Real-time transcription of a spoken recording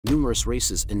Numerous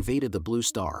races invaded the Blue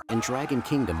Star, and Dragon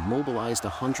Kingdom mobilized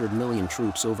 100 million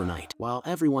troops overnight. While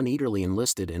everyone eagerly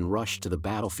enlisted and rushed to the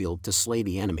battlefield to slay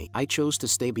the enemy, I chose to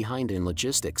stay behind in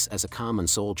logistics as a common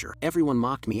soldier. Everyone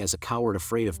mocked me as a coward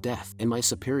afraid of death, and my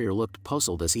superior looked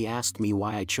puzzled as he asked me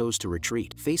why I chose to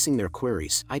retreat. Facing their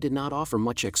queries, I did not offer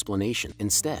much explanation.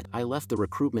 Instead, I left the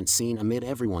recruitment scene amid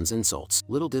everyone's insults.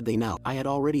 Little did they know, I had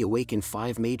already awakened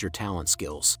 5 major talent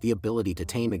skills: the ability to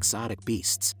tame exotic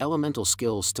beasts, elemental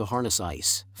skills to harness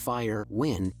ice, fire,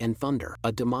 wind, and thunder,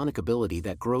 a demonic ability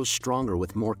that grows stronger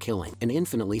with more killing, an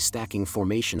infinitely stacking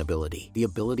formation ability, the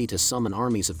ability to summon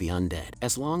armies of the undead.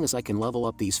 As long as I can level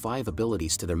up these 5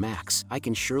 abilities to their max, I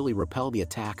can surely repel the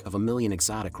attack of a million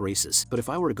exotic races. But if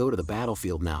I were to go to the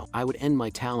battlefield now, I would end my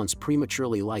talents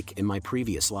prematurely like in my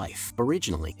previous life.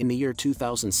 Originally, in the year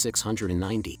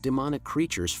 2690, demonic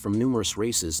creatures from numerous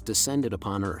races descended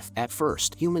upon Earth. At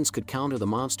first, humans could counter the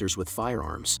monsters with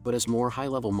firearms, but as more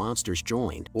high-level monsters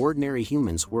joined, ordinary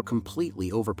humans were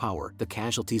completely overpowered. The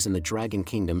casualties in the Dragon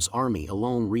Kingdom's army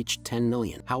alone reached 10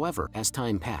 million. However, as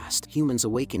time passed, humans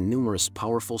awakened numerous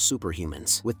powerful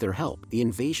superhumans. With their help, the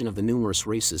invasion of the numerous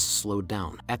races slowed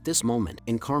down. At this moment,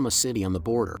 in Karma City on the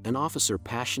border, an officer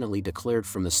passionately declared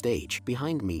from the stage,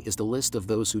 "Behind me is the list of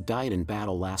those who died in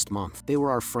battle last month. They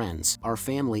were our friends, our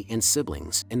family and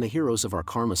siblings, and the heroes of our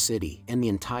Karma City and the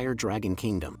entire Dragon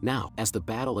Kingdom. Now, as the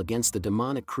battle against the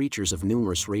demonic creatures of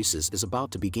numerous races is about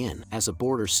to begin, as a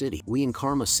border city, we in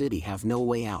Karma City have no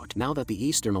way out. Now that the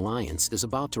Eastern Alliance is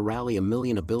about to rally a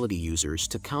million ability users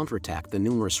to counterattack the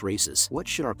numerous races, what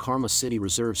should our Karma City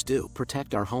reserves do?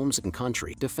 Protect our homes and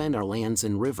country, defend our lands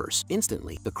and rivers."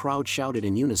 Instantly, the crowd shouted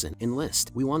in unison,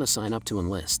 "Enlist! We want to sign up to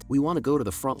enlist. We want to go to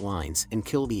the front lines and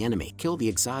kill the enemy, kill the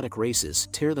exotic races,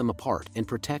 tear them apart, and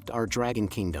protect our Dragon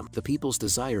Kingdom." The people's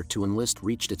desire to enlist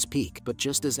reached its peak, but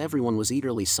just as everyone was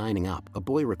eagerly signing up, a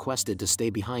boy requested to stay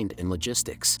behind in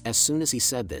logistics. As soon as he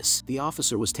said this, the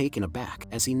officer was taken aback,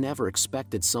 as he never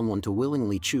expected someone to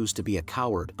willingly choose to be a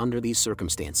coward under these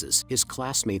circumstances. His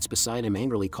classmates beside him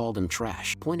angrily called him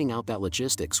trash, pointing out that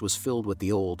logistics was filled with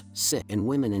the old, sick, and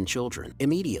women and children.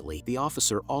 Immediately, the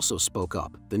officer also spoke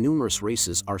up. "The numerous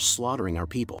races are slaughtering our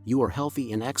people. You are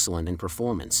healthy and excellent in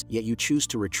performance, yet you choose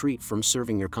to retreat from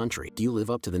serving your country. Do you live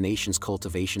up to the nation's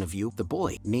cultivation of you?" The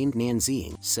boy, named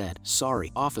Nanzing, said,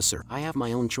 "Sorry, officer, I have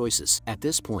my own choices." At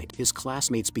this point, his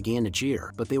classmates began to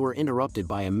jeer, but they were interrupted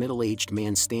by a middle-aged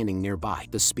man standing nearby.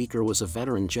 The speaker was a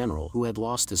veteran general who had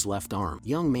lost his left arm.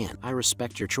 "Young man, I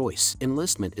respect your choice.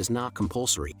 Enlistment is not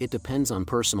compulsory. It depends on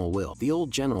personal will." The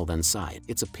old general then sighed.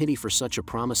 "It's a pity for such a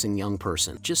promising young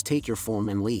person. Just take your form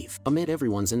and leave." Amid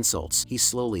everyone's insults, he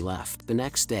slowly left. The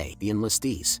next day, the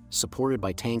enlistees, supported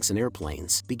by tanks and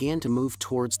airplanes, began to move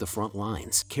towards the front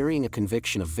lines. Carrying a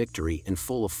conviction of victory and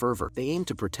full of fervor, they aimed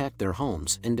to protect their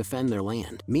homes and defend their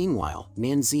land. Meanwhile,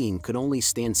 Nanzing could only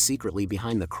stand secretly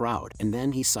behind the crowd, and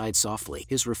then he sighed softly.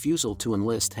 His refusal to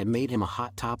enlist had made him a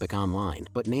hot topic online,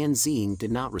 but Nanzing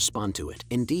did not respond to it.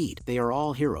 Indeed, they are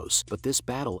all heroes, but this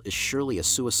battle is surely a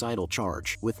suicidal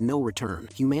charge, with no return.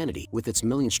 Humanity, with its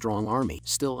million-strong army,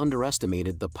 still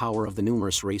underestimated the power of the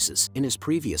numerous races. In his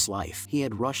previous life, he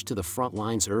had rushed to the front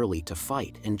lines early to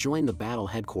fight and join the battle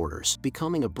headquarters,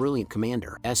 becoming a brilliant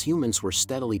commander. As humans were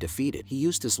steadily defeated, he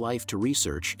used his life to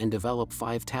research and develop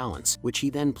 5 talents, which he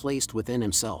then placed within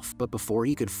himself. But before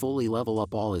he could fully level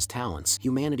up all his talents,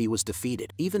 humanity was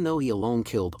defeated. Even though he alone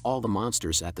killed all the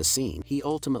monsters at the scene, he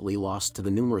ultimately lost to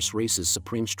the numerous races'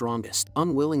 supreme strongest.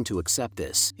 Unwilling to accept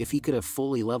this, if he could have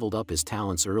fully leveled up his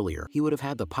talents earlier, he would have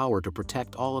had the power to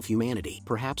protect all of humanity.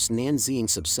 Perhaps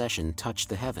Nanzing's obsession touched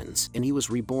the heavens, and he was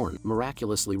reborn,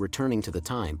 miraculously returning to the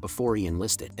time before he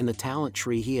enlisted. And the talent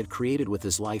tree he had created with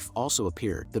his life also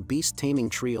appeared. The beast taming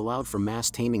tree allowed for mass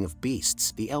taming of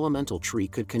beasts. The elemental tree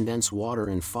could condense water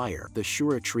and fire. The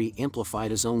Shura tree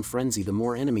amplified his own frenzy the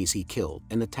more enemies he killed,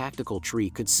 and the tactical tree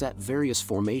could set various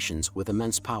formations with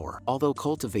immense power. Although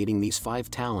cultivating these 5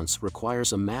 talents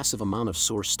requires a massive amount of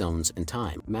source stones and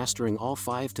time, mastering all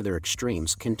 5 to their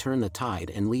extremes can turn the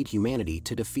tide and lead humanity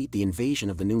to defeat the invasion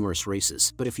of the numerous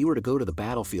races. But if he were to go to the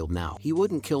battlefield now, he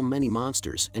wouldn't kill many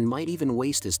monsters and might even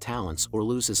waste his talents or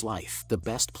lose his life. The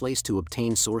best place to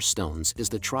obtain source stones is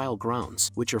the trial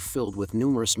grounds, which are filled with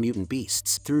numerous mutant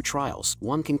beasts. Through trials,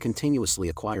 one can continuously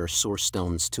acquire source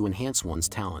stones to enhance one's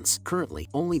talents. Currently,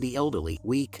 only the elderly,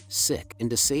 weak, sick, and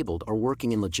disabled are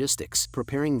working in logistics,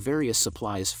 preparing various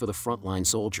supplies for the frontline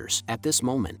soldiers. At this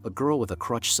moment, a girl with a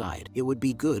crutch sighed, "It would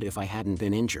be good if I hadn't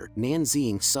been injured."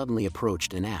 Nanzing suddenly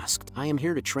approached and asked, "I am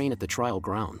here to train at the trial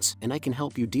grounds, and I can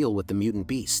help you deal with the mutant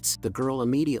beasts." The girl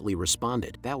immediately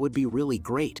responded, "That would be really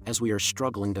great, as we are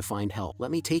struggling to find help.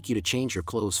 Let me take you to change your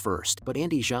clothes first." But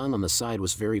Andy Zhang on the side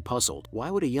was very puzzled. Why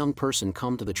would a young person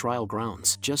come to the trial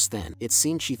grounds? Just then, it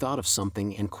seemed she thought of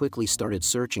something and quickly started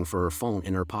searching for her phone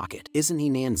in her pocket. Isn't he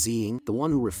Nan Ziying, the one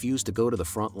who refused to go to the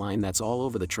front line that's all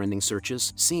over the trending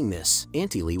searches? Seeing this,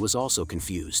 Auntie Lee was also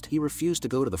confused. He refused to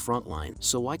go to the front line,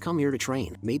 so why come here to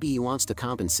train? Maybe he wants to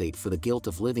compensate for the guilt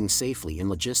of living safely in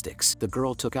logistics. The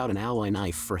girl took out an alloy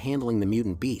knife for handling the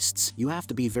mutant beasts. You have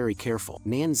to be very careful.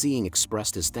 Nan Ziying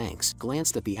expressed his thanks,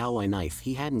 glanced at the alloy knife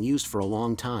he hadn't used for a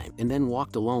long time, and then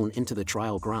walked alone into the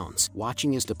trial grounds.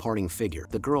 Watching his departing figure,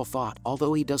 the girl thought,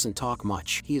 although he doesn't talk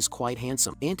much, he is quite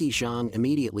handsome. Auntie Zhang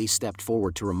immediately stepped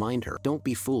forward to remind her, don't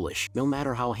be foolish. No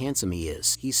matter how handsome he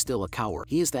is, he's still a coward.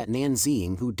 He is that Nan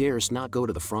Ziying who dares not go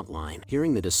to the front line.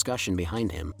 Hearing the discussion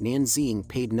behind him, Nan Ziying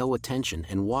paid no attention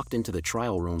and walked into the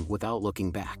trial room without looking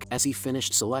back. As he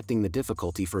finished selecting the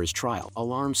difficulty for his trial,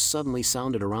 alarms suddenly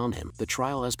sounded around him. The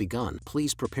trial has begun.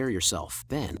 Please prepare yourself.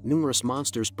 Then, numerous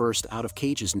monsters burst out of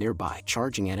cages nearby,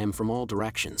 charging at him from all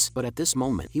directions. But at this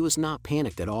moment, he was not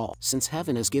panicked at all. Since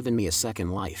heaven has given me a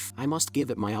second life, I must give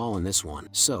it my all in this one.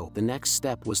 So, the next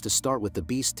step was to start with the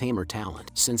beast tamer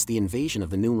talent. Since the invasion of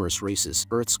the numerous races,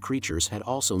 Earth's creatures had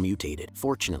also mutated.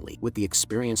 Fortunately, with the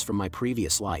experience from my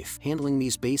previous life, handling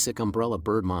these basic umbrella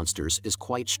bird monsters is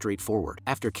quite straightforward.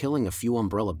 After killing a few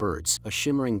umbrella birds, a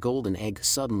shimmering golden egg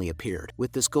suddenly appeared.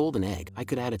 With this golden egg, I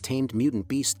could add a tamed mutant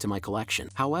beast to my collection.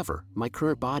 However, my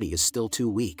current body is still too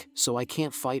weak, so I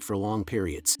can't fight for long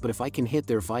periods. But if I can hit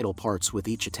their vital parts with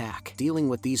each attack, dealing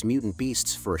with these mutant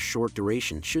beasts for a short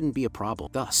duration shouldn't be a problem.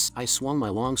 Thus, I swung my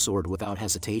longsword without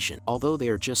hesitation. Although they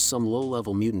are just some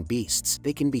low-level mutant beasts,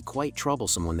 they can be quite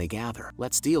troublesome when they gather.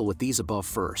 Let's deal with these above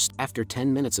first. After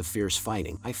 10 minutes of fierce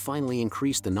fighting, I finally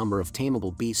increased the number of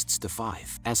tameable beasts to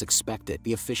 5. As expected,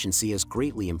 the efficiency has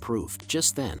greatly improved.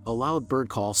 Just then, a loud bird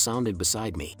call sounded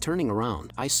beside me. Turning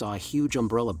around, I saw a huge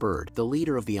umbrella bird, the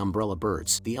leader of the umbrella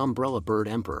birds, the umbrella bird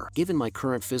emperor. Given my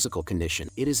current physical condition,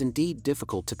 it is indeed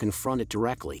difficult to confront it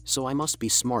directly, so I must be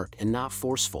smart and not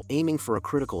forceful, aiming for a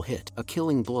critical hit, a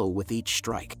killing blow with each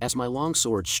strike. As my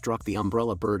longsword struck the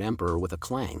umbrella bird emperor with a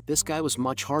clang, this guy was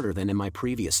much harder than in my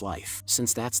previous life.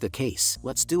 Since that's the case,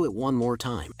 let's do it one more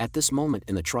time. At this moment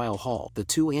in the trial hall, the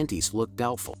two aunties looked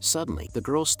doubtful. Suddenly, the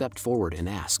girl stepped forward and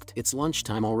asked, "It's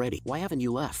lunchtime already. Why haven't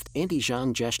you left?" Auntie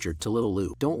Zhang gestured to little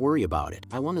Lu. "Don't worry about it.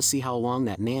 I want to see how long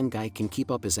that Nan guy can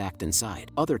keep up his act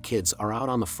inside. Other kids are out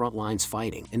on the front lines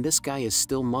fighting, and this guy is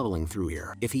still muddling through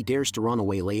here. If he dares to run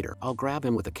away later, I'll grab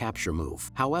him with a capture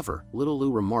move." However, little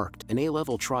Lu remarked, an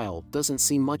A-level trial doesn't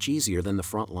seem much easier than the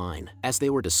front line. As they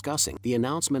were discussing, the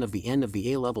announcement of the end of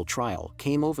the A-level trial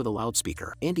came over the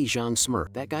loudspeaker. Auntie Zhang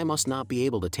smirked. That guy must not be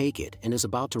able to take it and is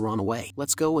about to run away.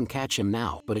 Let's go and catch him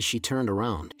now. But as she turned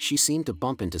around, she seemed to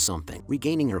bump into something.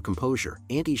 Regaining her composure,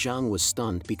 Auntie Zhang was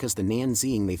stunned because the Nan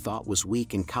Ziying they thought was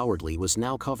weak and cowardly was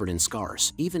now covered in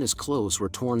scars. Even his clothes were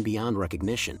torn beyond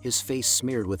recognition, his face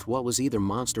smeared with what was either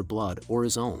monster blood or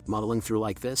his own. "Muddling through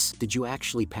like this? Did you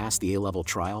actually pass the A-level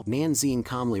trial?" Nan Ziying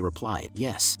calmly replied,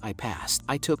 "Yes, I passed.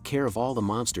 I took care of all the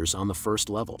monsters on the first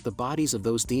level. The bodies of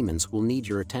those demons will need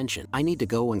your attention. I need to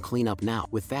go and clean up now."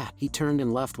 With that, he turned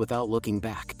and left without looking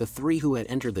back. The three who had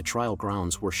entered the trial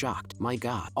grounds were shocked. My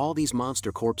god, all these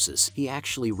monster corpses. He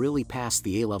actually really passed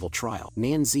the A-level trial.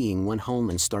 Nan Ziying went home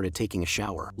and started taking a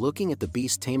shower. Looking at the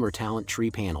Beast Tamer talent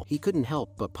tree panel, he couldn't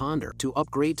help but ponder. To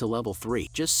upgrade to level 3,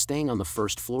 just staying on the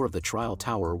first floor of the trial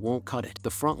tower won't cut it. The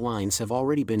front lines have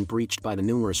already been breached by the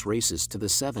numerous races to the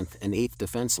 7th and 8th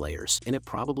defense layers, and it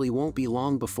probably won't be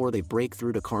long before they break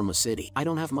through to Karma City. I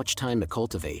don't have much time to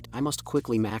cultivate. I must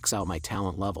quickly max out my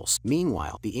talent levels.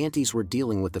 Meanwhile, the aunties were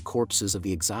dealing with the corpses of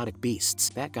the exotic beasts.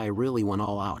 That guy really went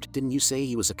all out. Didn't you say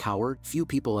he was a coward? Few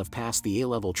people have passed the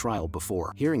A-level trial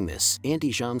before. Hearing this,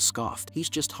 Auntie Zhang scoffed. He's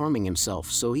just harming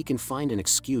himself so he can find an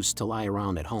excuse to lie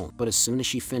around at home. But as soon as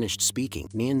she finished speaking,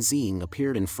 Nan Ziying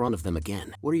appeared in front of them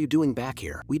again. "What are you doing back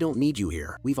here? We don't need you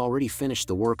here. We've already finished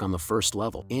the work on the first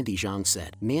level," Auntie Zhang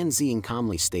said. Nan Ziying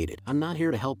calmly stated, "I'm not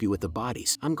here to help you with the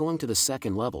bodies. I'm going to the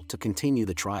second level to continue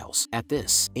the trials." At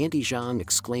this, Auntie Zhang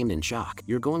exclaimed in shock,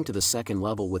 "You're going to the second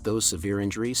level with those severe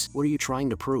injuries? What are you trying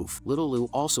to prove?" Little Lu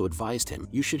also advised him,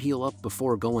 "You should heal up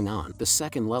before going on. The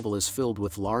second level is filled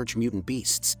with large mutant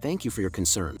beasts. Thank you for your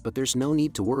concern, but there's no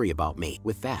need to worry about me."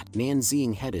 With that, Nan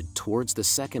Ziying headed towards the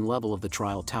second level of the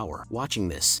trial tower. Watching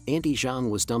this, Auntie Zhang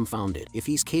was dumbfounded. If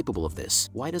he's capable of this,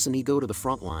 why doesn't he go to the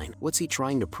front line? What's he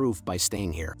trying to prove by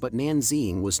staying here? But Nan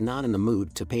Ziying was not in the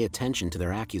mood to pay attention to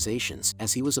their accusations,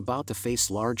 as he was about to face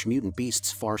large mutant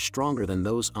beasts far stronger than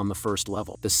those on the first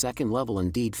level. The second level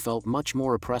indeed felt much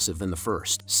more oppressive than the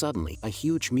first. Suddenly, a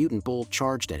huge mutant bull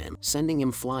charged at him, sending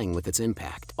him flying with its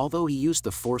impact. Although he used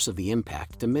the force of the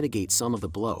impact to mitigate some of the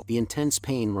blow. The intense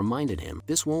pain reminded him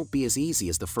this won't be as easy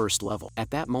as the first level.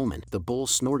 At that moment, the bull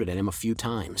snorted at him a few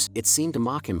times. It seemed to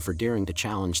mock him for daring to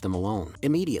challenge them alone.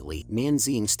 Immediately,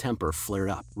 Nanzing's temper flared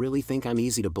up. Really think I'm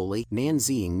easy to bully?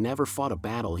 Nanzing never fought a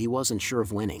battle he wasn't sure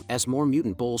of winning. As more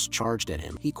mutant bulls charged at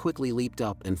him, he quickly leaped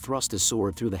up and thrust his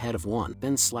sword through the head of one,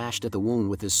 then slashed at the wound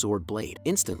with his sword blade.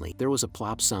 Instantly, there was a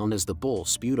plop sound as the bull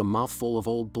spewed a mouthful of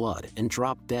old blood and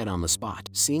dropped dead on the spot.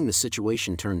 Seeing the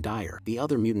situation turn dire, the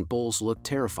other mutant bulls looked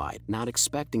terrified, not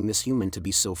expecting this human to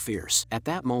be so fierce. At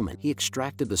that moment, he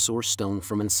extracted the source stone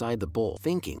from inside the bull,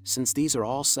 thinking, since these are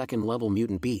all second-level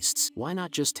mutant beasts, why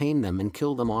not just tame them and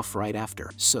kill them off right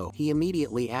after? So, he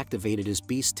immediately activated his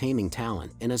beast taming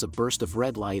talent, and as a burst of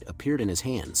red light appeared in his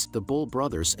hands, the bull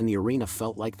brothers in the arena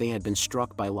felt like they had been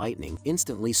struck by lightning,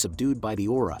 instantly subdued by the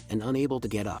aura and unable to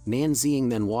get up. Nanzing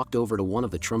then walked over to one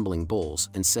of the trembling bulls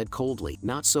and said coldly,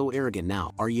 "Not so arrogant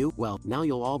now, are you? Well, now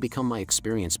you'll all become my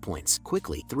experience points."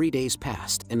 Quickly, 3 days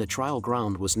passed, and the trial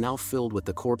ground was now filled with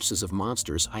the corpses of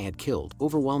monsters I had killed,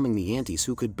 overwhelming the antis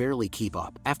who could barely keep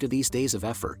up. After these days of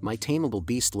effort, my tameable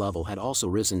beast level had also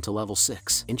risen to level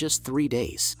 6. In just 3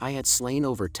 days, I had slain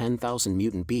over 10,000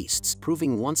 mutant beasts,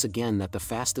 proving once again that the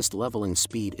fastest leveling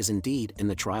speed is indeed in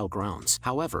the trial grounds.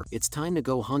 However, it's time to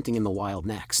go hunting in the wild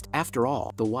next. After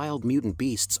all, the wild mutant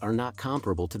beasts are not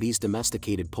comparable to these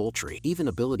domesticated poultry. Even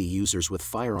ability users with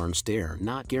firearms dare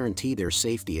not guarantee their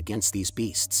safety against these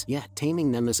beasts. Yet,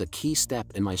 taming them is a key step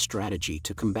in my strategy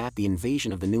to combat the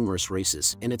invasion of the numerous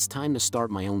races, and it's time to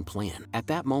start my own plan. At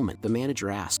that moment, the manager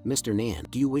asked, "Mr. Nan,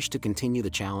 do you wish to continue the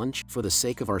challenge? For the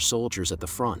sake of our soldiers at the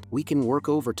front, we can work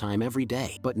overtime every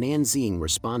day." But Nanzing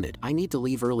responded, "I need to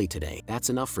leave early today. That's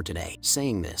enough for today."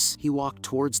 Saying this, he walked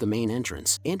towards the main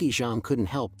entrance. Auntie Jean couldn't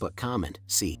help but comment,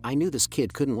 "See, I knew this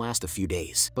kid couldn't last a few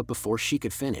days." But before she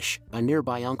could finish, a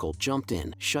nearby uncle jumped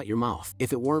in. "Shut your mouth.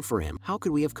 If it weren't for him, how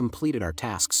could we have completed our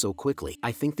tasks so quickly?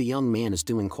 I think the young man is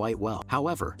doing quite well."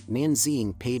 However,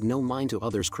 Nanzing paid no mind to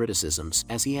others' criticisms,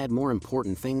 as he had more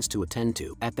important things to attend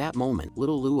to. At that moment,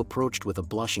 little Lou approached with a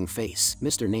blushing face.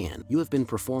 "Mr. Nan, you have been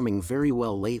performing very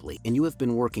well lately, and you have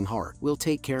been working hard. We'll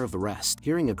take care of the rest."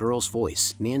 Hearing a girl's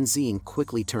voice, Nanzing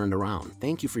quickly turned around.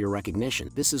 "Thank you for your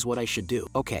recognition. This is what I should do."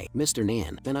 "Okay, Mr.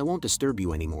 Nan, then I won't disturb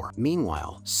you anymore."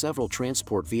 Meanwhile, several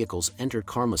transport vehicles entered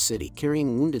Karma City,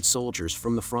 carrying wounded soldiers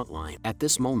from the front line. At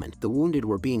this moment, the wounded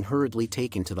were being hurriedly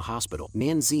taken to the hospital.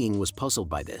 Nanzing was puzzled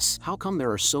by this. How come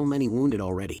there are so many wounded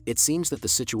already? It seems that the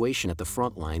situation at the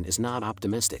front line is not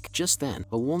optimistic. Just then,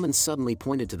 a woman suddenly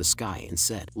pointed to the sky and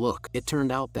said, "Look." It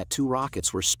turned out that 2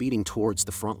 rockets were speeding towards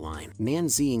the front line.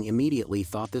 Nanzing immediately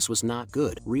thought this was not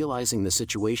good, realizing the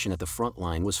situation at the front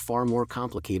line was far more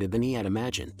complicated than he had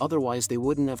imagined. Otherwise, they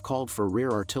wouldn't have called for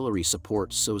rear artillery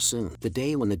support so soon. The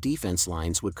day when the defense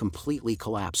lines would completely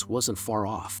collapse wasn't far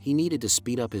off. He needed to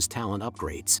speed up his talent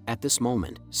upgrades. At this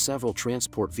moment, several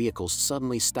transport vehicles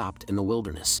suddenly stopped in the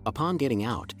wilderness. Upon getting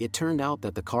out, it turned out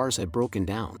that the cars had broken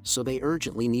down, so they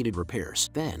urgently needed repairs.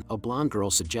 Then, a blonde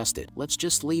girl suggested, "Let's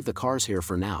just leave the cars here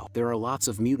for now. There are lots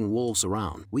of mutant wolves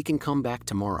around. We can come back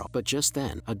tomorrow." But just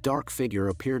then, a dark figure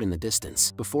appeared in the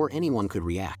distance. Before anyone could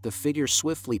react, the figure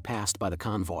swiftly passed by the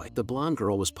convoy. The blonde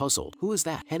girl was puzzled. Who is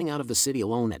that, heading out of the city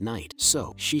alone at night?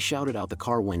 So, she shouted out the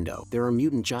car window, "There are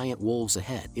mutant giant wolves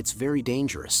ahead. It's very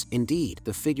dangerous." Indeed,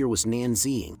 the figure was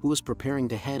Nanzing, who was preparing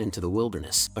to head into the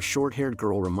wilderness. A short-haired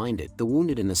girl reminded, "The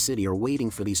wounded in the city are waiting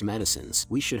for these medicines.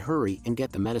 We should hurry and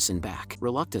get the medicine back."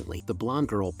 Reluctantly, the blonde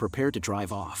girl prepared to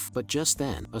drive off. But just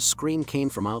then, a scream came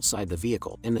from outside the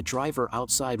vehicle, and the driver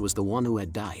outside was the one who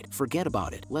had died. "Forget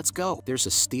about it. Let's go. There's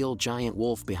a steel giant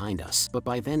wolf behind us." But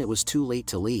by then it was too late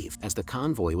to leave, as the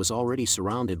convoy was already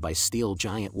surrounded by steel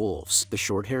giant wolves. The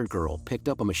short-haired girl picked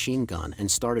up a machine gun and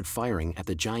started firing at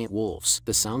the giant wolves.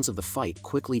 The sounds of the fight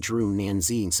quickly drew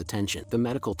Nanzing's attention. The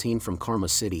medical team from Karma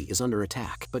City is under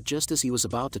attack. But just as he was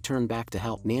about to turn back to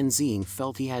help, Nanzing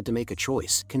felt he had to make a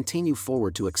choice: continue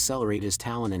forward to accelerate his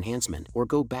talent enhancement, or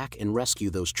go back and rescue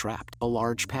those trapped. A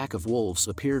large pack of wolves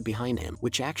appeared behind him,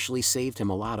 which actually saved him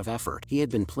a lot of effort. He had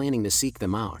been planning to seek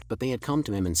them out, but they had come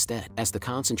to him instead. As the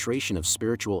concentration of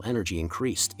spiritual energy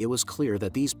increased, it was clear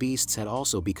that these beasts had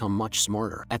also become much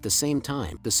smarter. At the same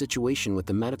time, the situation with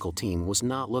the medical team was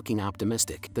not looking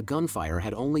optimistic. The gunfire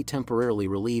had only temporarily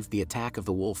relieved the attack of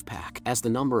the wolf pack. As the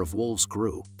number of wolves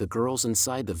grew, the girls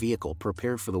inside the vehicle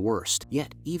prepared for the worst.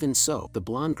 Yet, even so, the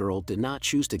blonde girl did not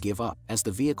choose to give up, as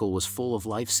the vehicle was full of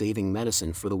life-saving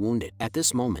medicine for the wounded. At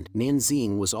this moment,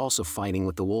 Nanzing was also fighting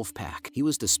with the wolf pack. He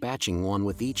was dispatching one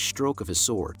with each stroke of his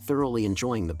sword, thoroughly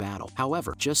enjoying the battle.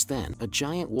 However, just then, a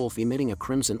giant wolf emitting a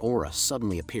crimson aura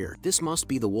suddenly appeared. This must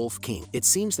be the Wolf King. It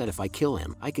seems that if I kill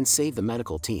him, I can save the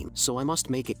medical team, so I must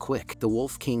make it quick. The wolf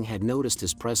Wolf King had noticed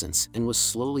his presence and was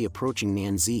slowly approaching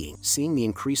Nanzing. Seeing the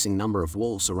increasing number of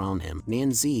wolves around him,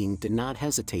 Nanzing did not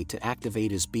hesitate to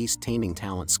activate his beast taming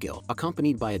talent skill.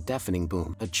 Accompanied by a deafening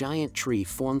boom, a giant tree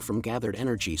formed from gathered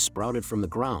energy sprouted from the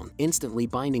ground, instantly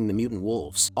binding the mutant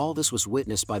wolves. All this was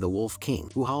witnessed by the Wolf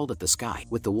King, who howled at the sky.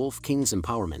 With the Wolf King's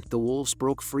empowerment, the wolves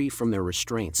broke free from their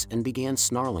restraints and began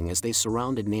snarling as they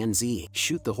surrounded Nanzing.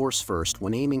 Shoot the horse first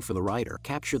when aiming for the rider.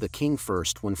 Capture the king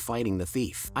first when fighting the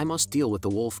thief. I must deal with the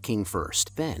Wolf King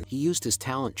first. Then, he used his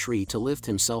talent tree to lift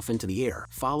himself into the air,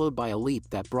 followed by a leap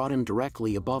that brought him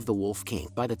directly above the Wolf King.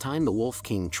 By the time the Wolf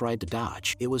King tried to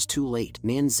dodge, it was too late.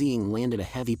 Nanzing landed a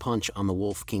heavy punch on the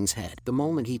Wolf King's head. The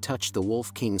moment he touched the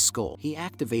Wolf King's skull, he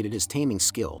activated his taming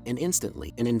skill, and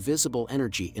instantly, an invisible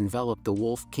energy enveloped the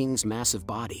Wolf King's massive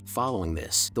body. Following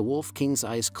this, the Wolf King's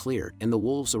eyes cleared, and the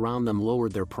wolves around them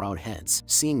lowered their proud heads.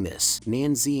 Seeing this,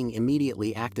 Nanzing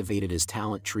immediately activated his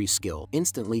talent tree skill,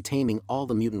 instantly taming all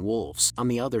the mutant wolves. On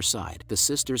the other side, the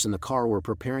sisters in the car were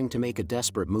preparing to make a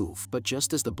desperate move, but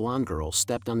just as the blonde girl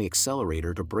stepped on the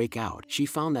accelerator to brake out, she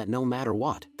found that no matter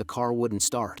what, the car wouldn't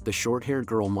start. The short-haired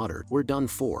girl muttered, "We're done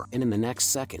for," and in the next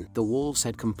second, the wolves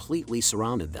had completely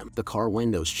surrounded them. The car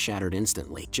windows shattered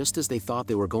instantly. Just as they thought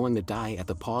they were going to die at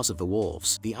the paws of the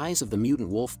wolves, the eyes of the mutant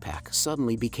wolf pack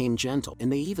suddenly became gentle,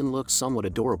 and they even looked somewhat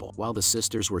adorable. While the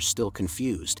sisters were still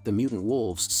confused, the mutant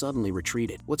wolves suddenly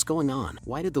retreated. What's going on?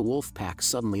 Why did the wolf pack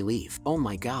suddenly leave? Oh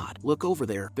my god, look over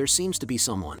there, there seems to be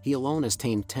someone. He alone has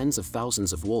tamed tens of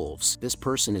thousands of wolves. This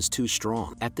person is too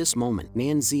strong. At this moment,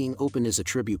 Nanzing opened his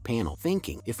attribute panel,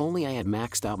 thinking, if only I had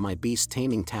maxed out my beast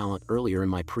taming talent earlier in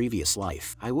my previous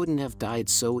life, I wouldn't have died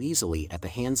so easily at the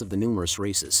hands of the numerous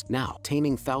races. Now,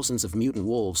 taming thousands of mutant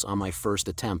wolves on my first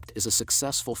attempt is a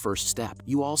successful first step.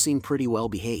 You all seem pretty well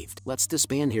behaved. Let's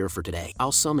disband here for today.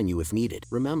 I'll summon you if needed.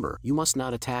 Remember, you must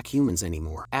not attack humans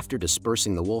anymore. After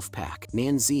dispersing the wolf pack,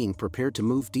 Nanzing prepared to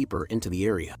move deeper into the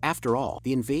area. After all,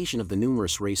 the invasion of the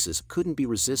numerous races couldn't be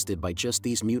resisted by just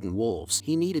these mutant wolves.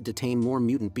 He needed to tame more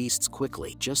mutant beasts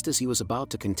quickly. Just as he was about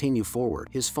to continue forward,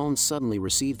 his phone suddenly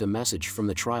received a message from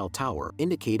the trial tower,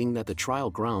 indicating that the trial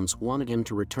grounds wanted him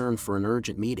to return for an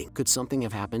urgent meeting. Could something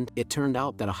have happened? It turned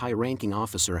out that a high-ranking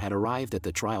officer had arrived at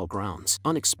the trial grounds.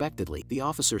 Unexpectedly, the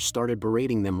officer started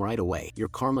berating them right away. Your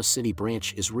Karma City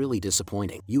branch is really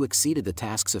disappointing. You exceeded the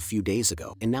tasks a few days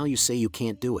ago, and now you say you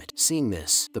can't do it. Seeing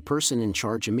this, the person in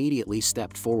charge immediately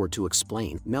stepped forward to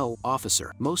explain. No,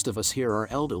 officer, most of us here are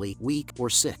elderly, weak, or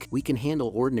sick. We can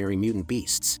handle ordinary mutant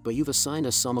beasts, but you've assigned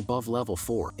us some above level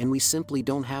 4, and we simply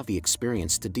don't have the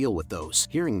experience to deal with those.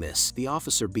 Hearing this, the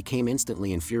officer became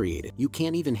instantly infuriated. You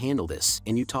can't even handle this,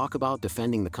 and you talk about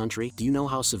defending the country? Do you know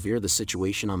how severe the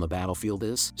situation on the battlefield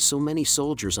is? So many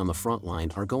soldiers on the front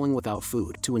line are going without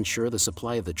food. To ensure the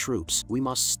supply of the troops, we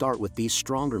must start with these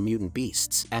stronger mutant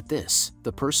beasts. At this,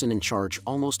 the person in charge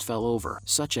almost fell over.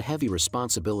 Such a heavy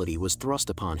responsibility was thrust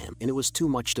upon him, and it was too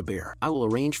much to bear. I will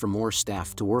arrange for more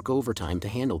staff to work overtime to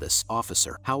handle this,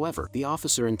 officer. However, the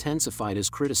officer intensified his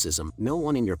criticism. No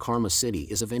one in your Karma City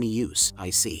is of any use. I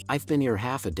see. I've been here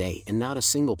half a day, and not a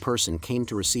single person came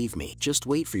to receive me. Just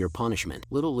wait for your punishment.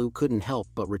 Little Lou couldn't help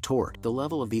but retort. The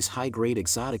level of these high-grade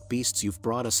exotic beasts you've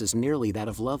brought us is nearly that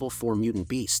of level 4 mutant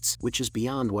beasts, which is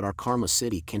beyond what our Karma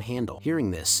City can handle.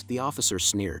 Hearing this, the officer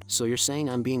sneered. So you're saying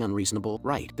I'm being unreasonable?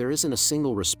 Right. There isn't a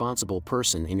single responsible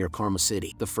person in your Karma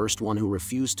City. The first one who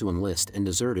refused to enlist and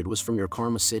deserted was from your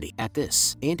Karma City. At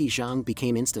this, Auntie Zhang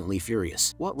became instantly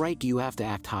furious. What right do you have to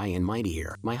act high and mighty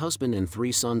here? My husband and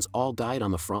 3 sons all died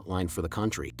on the front line for the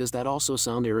country. Does that also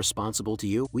sound irresponsible to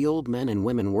you? We old men and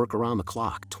women work around the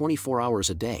clock, 24 hours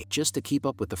a day, just to keep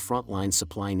up with the frontline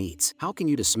supply needs. How can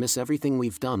you dismiss everything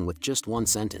we've done with just one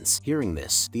sentence? Hearing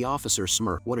this, the officer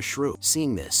smirked. What a shrew.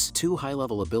 Seeing this, 2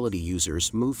 high-level ability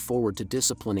users moved forward to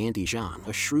discipline Auntie Zhang.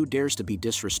 A shrew dares to be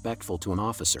disrespectful to an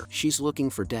officer. She's looking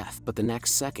for death. But the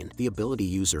next second, the ability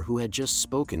user who had just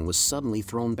spoken was suddenly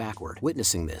thrown backward.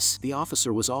 Witnessing this, the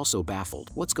officer was also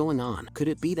baffled. What's going on? Could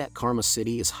it be that Karma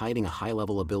City is hiding a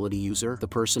high-level ability user? The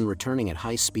person returning at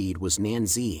high speed was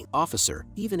Nanzing. Officer,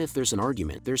 even if there's an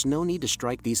argument, there's no need to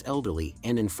strike these elderly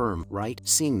and infirm, right?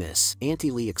 Seeing this,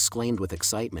 Auntie Lee exclaimed with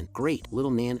excitement. Great,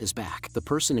 little Nan is back. The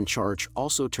person in charge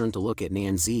also turned to look at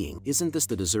Nanzing. Isn't this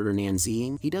the deserter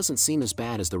Nanzing? He doesn't seem as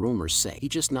bad as the rumors say. He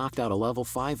just knocked out a level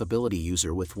 5 ability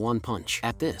user with 1 punch.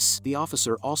 At this, the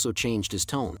officer also changed his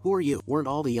tone. Who are you? Weren't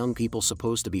all the young people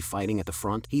supposed to be fighting at the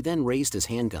front? He then raised his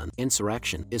handgun.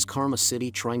 Insurrection. Is Karma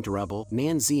City trying to rebel?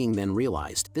 Nanzing then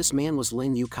realized this man was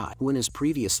Lin Yukat, who in his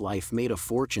previous life made a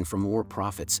fortune from war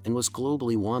profits and was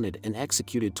globally wanted and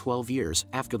executed 12 years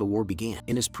after the war began.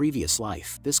 In his previous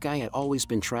life, this guy had always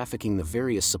been trafficking the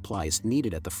various supplies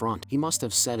needed at the front. He must must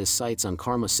have set his sights on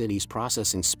Karma City's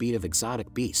processing speed of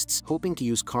exotic beasts, hoping to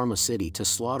use Karma City to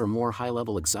slaughter more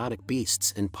high-level exotic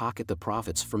beasts and pocket the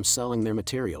profits from selling their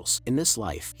materials. In this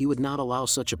life, he would not allow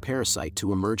such a parasite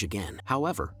to emerge again.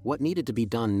 However, what needed to be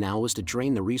done now was to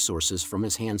drain the resources from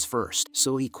his hands first,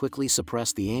 so he quickly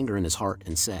suppressed the anger in his heart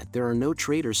and said, "There are no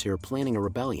traitors here planning a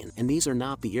rebellion, and these are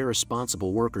not the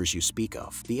irresponsible workers you speak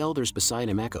of." The elders beside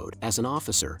him echoed, "As an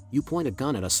officer, you point a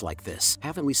gun at us like this.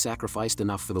 Haven't we sacrificed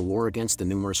enough for the war against the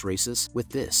numerous races?" With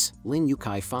this, Lin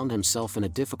Yukai found himself in a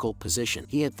difficult position.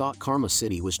 He had thought Karma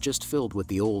City was just filled with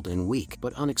the old and weak,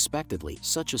 but unexpectedly,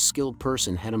 such a skilled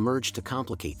person had emerged to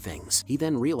complicate things. He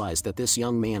then realized that this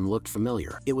young man looked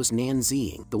familiar. It was Nan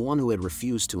Ziying, the one who had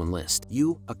refused to enlist.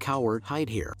 "You, a coward, hide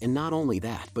here. And not only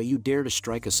that, but you dare to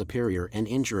strike a superior and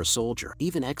injure a soldier.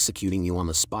 Even executing you on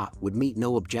the spot would meet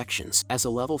no objections." As a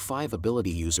level 5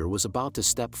 ability user was about to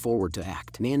step forward to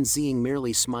act, Nan Ziying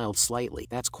merely smiled slightly.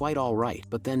 "That's quite all right,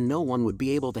 but then no one would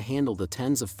be able to handle the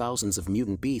tens of thousands of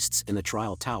mutant beasts in the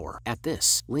trial tower." At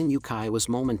this, Lin Yukai was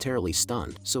momentarily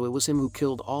stunned. So it was him who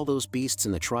killed all those beasts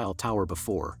in the trial tower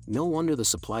before. No wonder the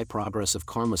supply progress of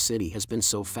Karma City has been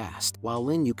so fast. While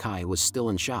Lin Yukai was still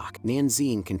in shock, Nan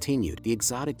Ziying continued, "The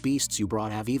exotic beasts you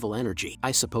brought have evil energy.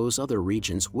 I suppose other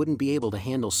regions wouldn't be able to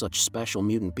handle such special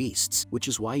mutant beasts, which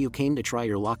is why you came to try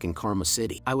your luck in Karma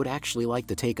City. I would actually like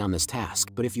to take on this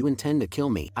task, but if you intend to kill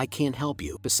me, I can't help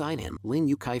you." Beside him, Lin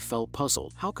Yukai felt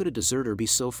puzzled. How could a deserter be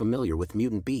so familiar with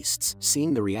mutant beasts?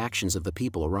 Seeing the reactions of the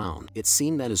people around, it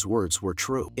seemed that his words were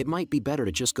true. It might be better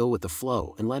to just go with the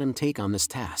flow and let him take on this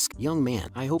task. "Young man,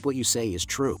 I hope what you say is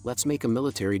true. Let's make a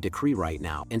military decree right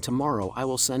now, and tomorrow I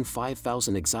will send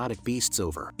 5,000 exotic beasts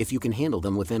over. If you can handle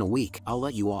them within a week, I'll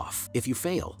let you off. If you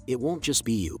fail, it won't just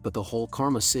be you, but the whole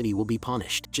Karma City will be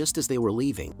punished." Just as they were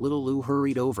leaving, little Lu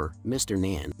hurried over. "Mr.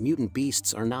 Nan, mutant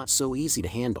beasts are not so easy to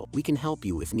handle. We can help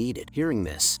you if needed." Hearing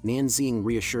this, Nan Ziying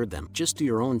reassured them, "Just do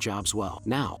your own jobs well."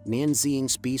 Now, Nan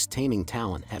Ziying's beast taming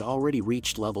talent had already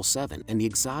reached level 7, and the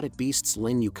exotic beasts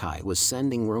Lin Yukai was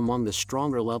sending were among the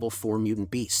stronger level 4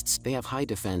 mutant beasts. They have high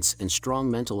defense and strong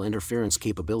mental interference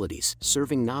capabilities,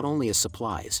 serving not only as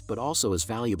supplies, but also as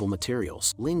valuable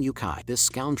materials. Lin Yukai, this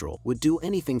scoundrel, would do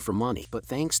anything for money, but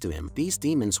thanks to him, these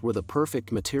demons were the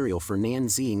perfect material for Nan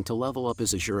Ziying to level up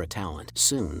his Azura talent.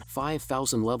 Soon,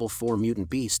 5,000 level 4 mutant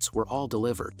beasts were all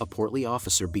delivered. A portly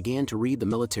officer began to read the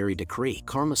military decree.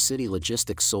 Karma City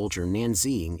logistics soldier Nan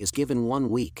Ziying is given 1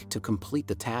 week to complete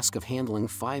the task of handling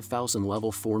 5,000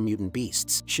 level 4 mutant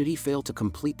beasts. Should he fail to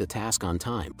complete the task on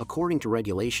time, according to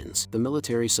regulations, the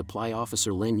military supply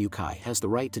officer Lin Yukai has the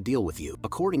right to deal with you.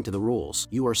 According to the rules,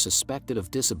 you are suspected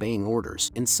of disobeying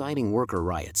orders, inciting worker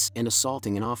riots, and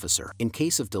assaulting an officer. In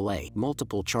case of delay,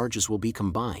 multiple charges will be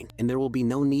combined, and there will be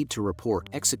no need to report.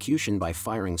 Execution by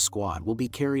firing squad will be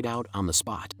carried out on the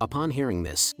spot. Upon hearing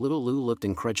this, little Lu looked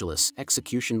incredulous.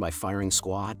 "Execution by firing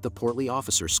squad?" The portly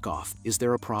officer scoffed. "Is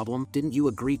there a problem? Didn't you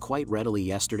agree quite readily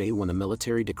yesterday when the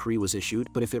military decree was issued?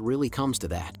 But if it really comes to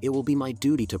that, it will be my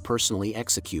duty to personally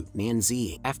execute Nan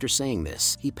Ziying." After saying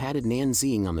this, he patted Nan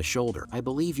Ziying on the shoulder. "I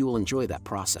believe you will enjoy that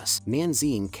process." Nan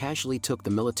Ziying casually took the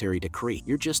military decree.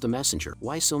 "You're just a messenger.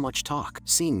 Why so much talk?"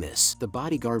 Seeing this, the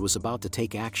bodyguard was about to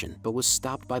take action, but was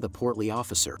stopped by the portly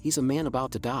officer. "He's a man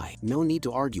about to die. No need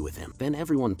to argue with him." Then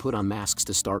everyone put on masks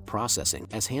to start processing,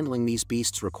 as handling these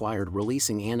beasts required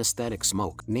releasing anesthetic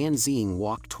smoke. Nan Ziying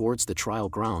walked towards the trial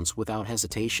grounds without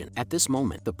hesitation. At this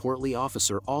moment, the portly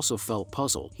officer also felt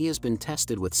puzzled. He has been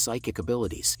tested with psychic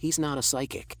abilities. He's not a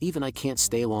psychic. "Even I can't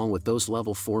stay long with those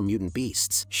level 4 mutant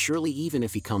beasts. Surely even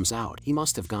if he comes out, he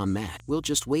must have gone mad. We'll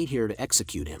just wait here to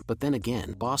execute him." But then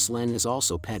again, Boss Len is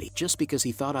also petty. "Just because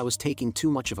he thought I was taking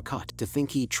too much of a cut. To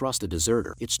think he'd trust a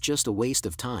deserter, it's just a waste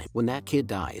of time. When that kid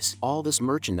dies, all this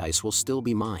merchandise will still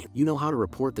be mine. You know how to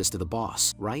report this to the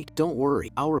boss, right? Don't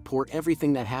worry, I'll report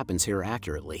everything that happens here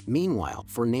accurately." Meanwhile,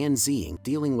 for Nan Ziying,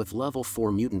 dealing with level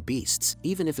 4 mutant beasts,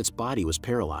 even if its body was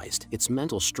paralyzed, its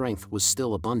mental strength was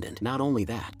still abundant. Not only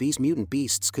that, these mutant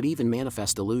beasts could even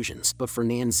manifest illusions. But for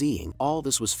Nan Ziying, all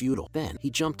this was futile. Then, he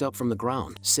jumped up from the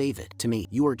ground. "Save it. To me,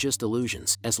 you are just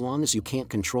illusions. As long as you can't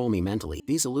control me mentally,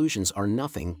 these illusions are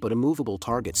nothing but immovable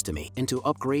targets to me." And to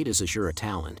upgrade his Azura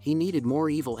talent, he needed more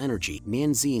evil energy.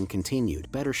 Nan Ziying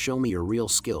continued, "Better show me your real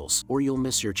skills, or you'll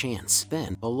miss your chance."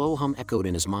 Then, a low hum echoed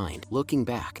in his mind. Looking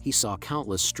back, he saw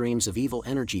countless streams of evil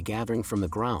energy gathering from the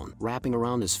ground, wrapping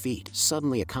around his feet.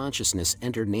 Suddenly a consciousness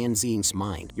entered Nan Ziying's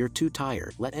mind. "You're too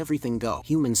tired. Let everything go.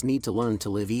 Humans need to learn to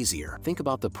live easier. Think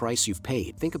about the price you've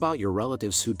paid. Think about your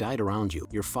relatives who died around you,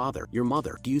 your father, your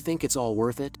mother. Do you think it's all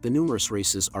worth it? The numerous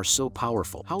races are so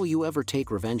powerful. How will you ever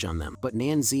take revenge on them?" But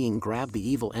Nan Ziying grabbed the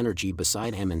evil energy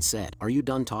beside him and said, "Are you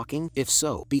done talking? If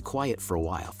so, be quiet for a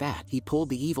while. That, he pulled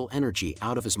the evil energy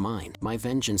out of his mind. My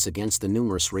vengeance against the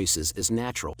numerous races is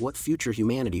natural. What future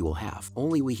humanity will have,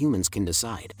 only we humans can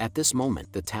decide. At this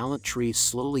moment, the talent tree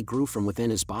slowly grew from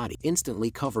within his body, instantly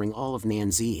covering all of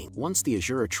Nanzing. Once the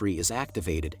Azura tree is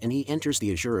activated and he enters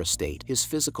the Azura state, his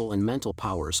physical and mental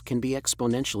powers can be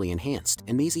exponentially enhanced,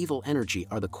 and these evil energy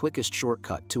are the quickest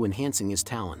shortcut to enhancing his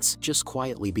talents. Just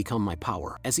quietly become my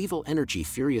power. As evil energy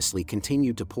furiously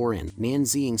continued to pour in,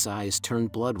 Nanzing's eyes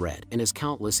turned blood red, and as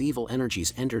countless evil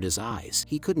energies entered his eyes,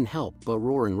 he couldn't help but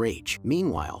roar in rage.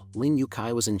 Meanwhile, Lin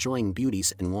Yukai was enjoying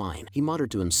beauties and wine. He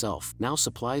muttered to himself, now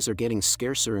supplies are getting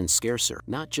scarcer and scarcer,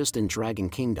 not just in Dragon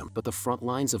Kingdom, but the front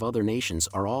lines of other nations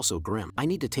are also grim. I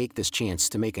need to take this chance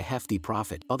to make a hefty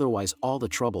profit, otherwise all the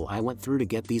trouble I went through to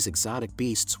get these exotic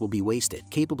beasts will be wasted.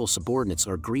 Capable subordinates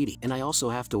are greedy, and I also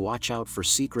have to watch out for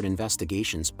secret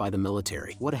investigations by the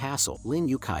military. What a hassle. Lin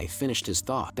Yukai finished his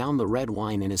thought, down the red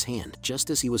wine in his hand. Just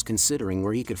as he was considering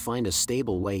where he could find a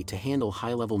stable way to handle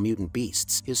high-level mutant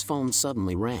beasts, his phone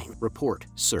suddenly rang. Report,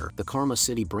 sir. The Karma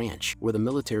City branch, where the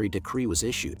military decree was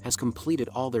issued, has completed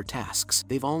all their tasks.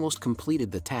 They've almost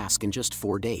completed the task in just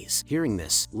 4 days. Hearing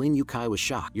this, Lin Yukai was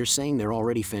shocked. You're saying they're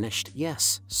already finished?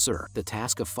 Yes, sir. The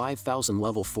task of 5,000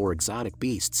 level 4 exotic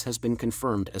beasts has been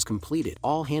confirmed as completed,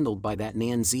 all handled by that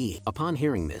Nanzi. Upon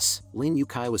hearing this, Lin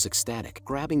Yukai was ecstatic,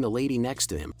 grabbing the lady next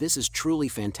to him. This is truly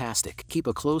fantastic. Keep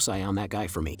a close eye on that guy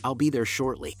for me. I'll be there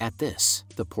shortly. At this,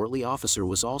 the portly officer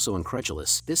was also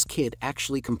incredulous. This kid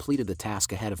actually completed the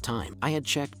task ahead of time. I had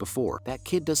checked before. That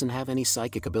kid doesn't have any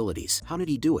psychic abilities. How did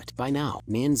he do it? By now,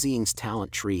 Nanzing's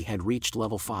talent tree had reached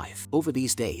level 5. Over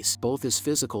these days, both his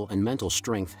physical and mental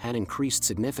strength had increased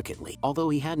significantly. Although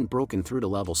he hadn't broken through to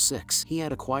level 6, he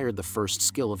had acquired the first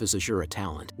skill of his Azura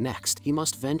talent. Next, he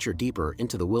must venture deeper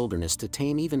into the wilderness to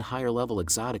tame even higher level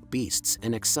exotic beasts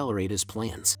and accelerate his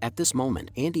plans. At this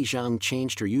moment, Auntie Zhang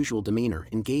changed her usual demeanor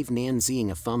and gave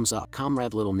Nanzing a thumbs up.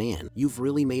 Comrade Little Nan, you've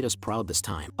really made us proud this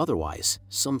time. Otherwise,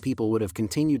 some people would have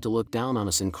continued to look down on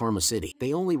us in Karma City.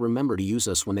 They only remember to use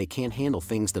us when they can't handle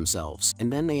things themselves,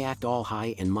 and then they act all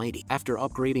high and mighty. After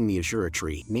upgrading the Azura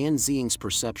tree, Nanzing's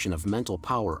perception of mental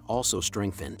power also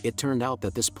strengthened. It turned out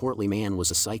that this portly man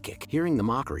was a psychic. Hearing the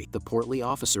mockery, the portly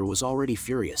officer was already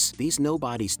furious. These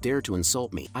nobodies dare to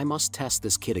insult me. I must test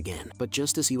this kid again. But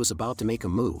just as he was about to make a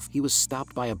move, he was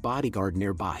stopped by a bodyguard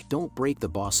nearby. Don't break the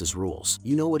boss's rules.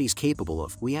 You know what he's capable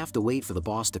of. We have to wait for the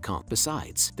boss to come.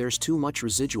 Besides, there's too much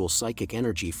residual psychic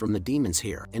energy from the demons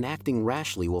here, and acting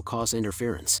rashly will cause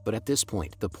interference. But at this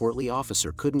point, the portly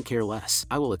officer couldn't care less.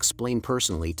 I will explain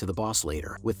personally to the boss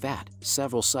later. With that,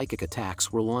 several psychic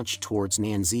attacks were launched towards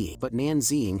Nanzing, but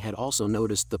Nanzing had also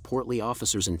noticed the portly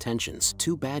officer's intentions.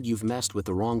 Too bad you've messed with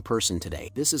the wrong person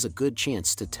today. This is a good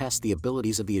chance to test the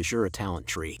abilities of the Azura talent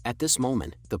tree. At this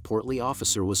moment, the portly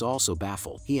officer was also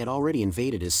baffled. He had already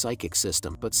invaded his psychic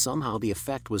system, but somehow the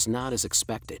effect was not as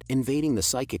expected. Invading the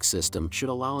psychic system should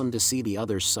allow him to see the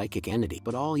other's psychic entity,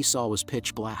 but all he saw was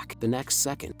pitch black. The next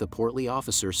second, the portly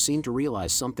officer seemed to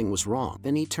realize something was wrong.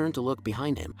 Then he turned to look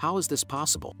behind him. How is this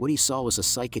possible? What he saw was a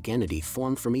psychic entity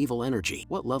formed from evil energy.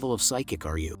 What level of psychic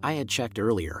are you? I had checked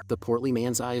earlier. The portly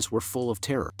man's eyes were full of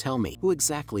terror. Tell me, who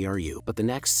exactly are you? But the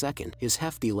next second, his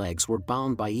hefty legs were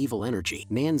bound by evil energy.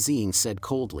 Nanzing said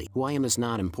coldly, who I am is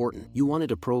not important. You wanted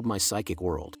to probe my psychic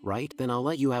world, right? Then I'll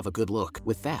let you have a good look.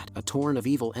 With that, a torrent of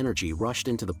evil energy rushed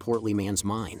into the portly man's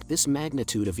mind. This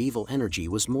magnitude of evil energy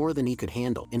was more than he could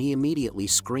handle, and he immediately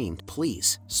screamed,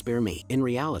 please, spare me. In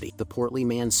reality, the portly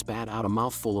man spat out a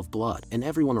mouthful of blood, and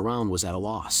everyone around was at a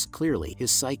loss. Clearly,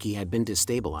 his psyche had been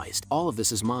destabilized. All of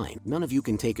this is mine. None of you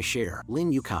can take a share.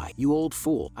 Lin Yukai, you old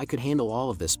fool. I could handle all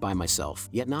of this by myself.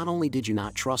 Yet not only did you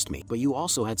not trust me, but you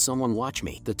also had someone watch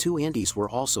me. The two aunties were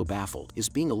also baffled. Is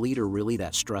being a leader really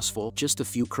that stressful? Just a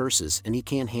few curses and he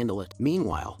can't handle it.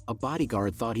 Meanwhile, a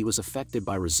bodyguard thought he was affected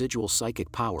by residual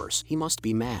psychic powers. He must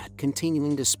be mad.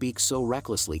 Continuing to speak so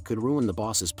recklessly could ruin the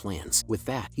boss's plans. With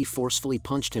that, he forcefully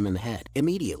punched him in the head.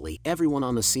 Immediately, everyone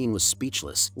on the scene was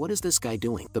speechless. What is this guy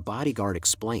doing? The bodyguard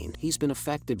explained. He's been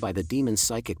affected by the demon's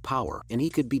psychic power, and he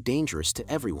could be dangerous to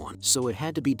everyone, so it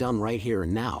had to be done right here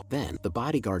and now. Then, the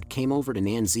bodyguard came over to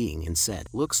Nanzing and said,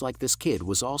 looks like this kid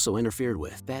was also interfered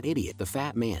with. That idiot, the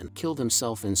fat man, killed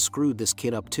himself and screwed this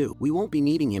kid up too. We won't be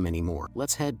needing him anymore.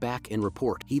 Let's head back and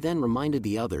report. He then reminded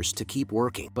the others to keep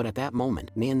working, but at that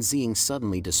moment, Nanzing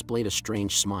suddenly displayed a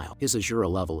strange smile. His Azura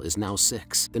level is now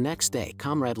 6. The next day,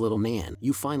 Comrade Little Nan,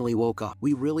 you finally woke up.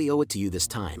 We really owe it to you this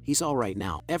time. He's alright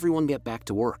now. Everyone get back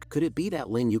to work. Could it be that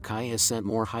Lin Yukai has sent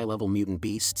more high-level mutant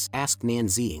beasts? Asked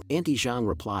Nanzing. Auntie Zhang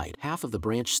replied, half of the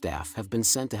branch staff have been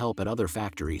sent to help at other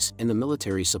factories, and the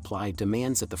military supply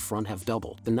demands at the front have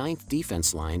doubled. The 9th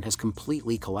defense line has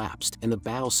completely collapsed, and the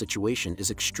battle situation is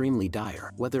extremely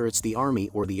dire. Whether it's the army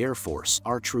or the air force,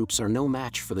 our troops are no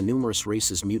match for the numerous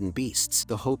races mutant beasts.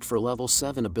 The hope for level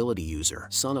 7 ability user,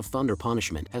 Son of Thunder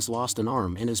Punishment, has lost an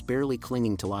arm and is barely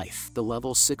clinging to life. The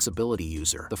level 6 ability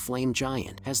user, the Flame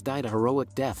Giant, has died a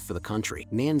heroic death for the country.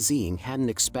 Nanzing hadn't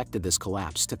expected this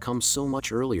collapse to come so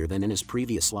much earlier than in his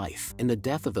previous life, and the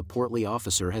death of the portly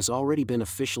officer has already been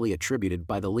officially attributed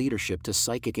by the leadership to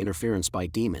psychic interference by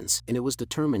demons, and it was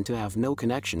determined to have no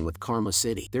connection with Karma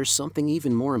City. There's something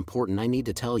even more important I need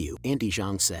to tell you, Auntie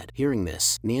Zhang said. Hearing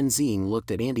this, Nanzing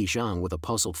looked at Auntie Zhang with a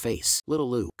puzzled face. Little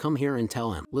Lu, come here and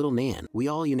tell him. Little Nan, we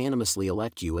all unanimously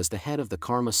elect you as the head of the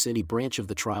Karma City branch of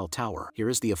the Trial Tower. Here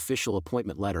is the official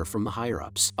appointment letter from the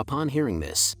higher-ups. Upon hearing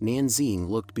this, Nanzing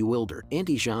looked bewildered.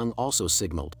 Auntie Zhang also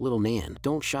signaled, Little Nan,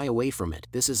 don't shy away from it.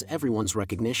 This is everyone's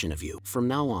recognition of you. From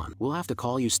now on, we'll have to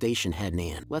call you Station Head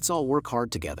Nan. Let's all work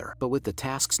hard together. But with the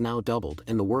tasks now doubled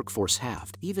and the workforce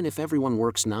halved, even if everyone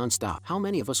works non-stop, how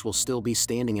many of us will still be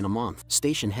standing in a month?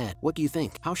 Station Head, what do you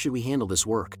think? How should we handle this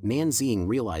work? Nanzing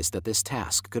realized that this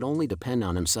task could only depend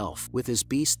on himself. With his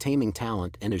beast taming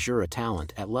talent and Azura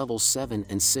talent at levels 7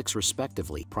 and 6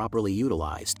 respectively properly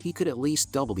utilized, he could at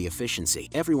least double the efficiency.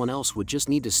 Everyone else would just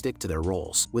need to stick to their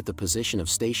roles. With the position of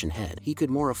Station Head, he could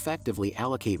more effectively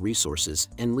allocate resources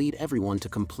and lead everyone to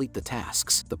complete the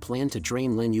tasks. The plan to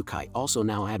drain Lin Yukai also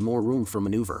now had more room for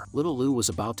maneuver. Little Lu was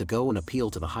about to go and appeal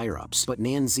to the higher-ups, but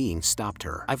Nanzing stopped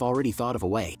her. I've already thought of a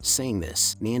way. Saying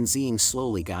this, Nanzing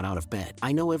slowly got out of bed.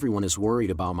 I know everyone is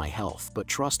worried about my health, but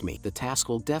trust me, the task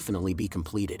will definitely be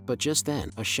completed. But just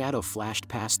then, a shadow flashed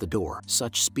past the door.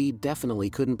 Such speed definitely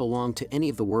couldn't belong to any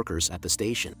of the workers at the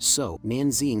station. So,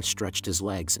 Nanzing stretched his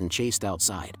legs and chased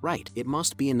outside. Right, it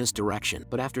must be in this direction.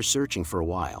 But after searching for a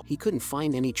while, he couldn't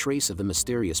find any trace of the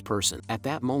mysterious person. At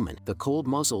that moment, the cold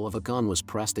muzzle of a gun was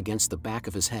pressed against the back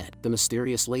of his head. The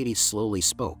mysterious lady slowly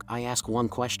spoke. I ask one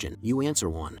question, you answer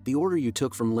one. The order you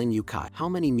took from Lin Yukai, how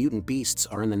many mutant beasts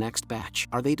are in the next batch?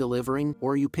 Are they delivering,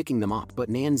 or are you picking them up? But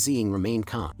Nanzing remained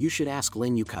calm. You should ask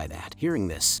Lin Yukai that. Hearing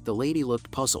this, the lady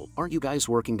looked puzzled. Aren't you guys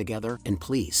working together? And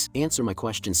please, answer my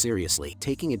question seriously.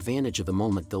 Taking advantage of the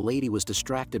moment the lady was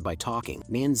distracted by talking,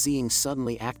 Nanzing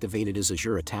suddenly activated his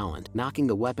Azura talent, knocking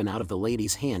the weapon out of the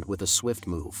lady's hand with a swift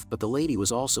move. But the lady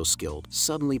was also skilled,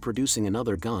 suddenly producing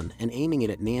another gun and aiming it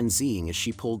at Nanzing as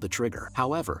she pulled the trigger.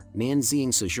 However,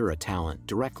 Nanzing's Azura talent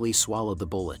directly swallowed the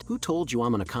bullet. Who told you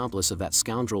I'm an accomplice of that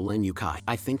scoundrel Lin Yukai?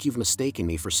 I think you've mistaken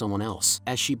me for someone else.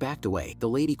 As she backed away, the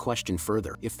lady questioned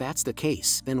further. If that's the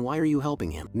case, then why are you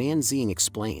helping him? Nanzing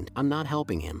explained, I'm not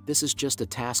helping him. This is just a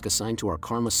task assigned to our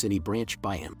Karma City branch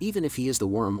by him. Even if he is the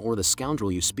worm or the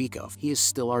scoundrel you speak of, he is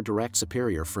still our direct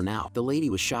superior for now. The lady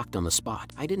was shocked on the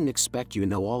spot. I didn't expect you to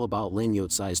know all about Lin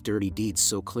Yotsai's dirty deeds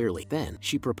so clearly. Then,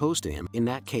 she proposed to him, in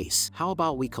that case, how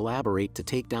about we collaborate to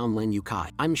take down Lin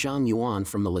Yukai? I'm Zhang Yuan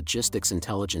from the Logistics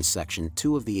Intelligence Section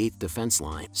 2 of the 8th Defense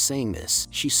Line. Saying this,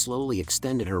 she slowly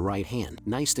extended her right hand.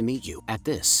 Nice to meet you. At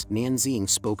this, Nanzing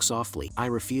spoke softly. I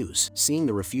refuse. Seeing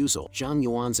the refusal, Zhang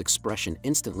Yuan's expression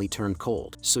instantly turned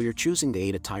cold. So you're choosing to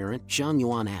aid a tyrant? Zhang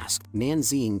Yuan asked.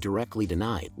 Nanzing directly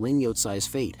denied. Lin Yotsai's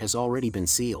fate has already been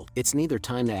sealed. It's neither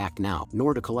time to act now,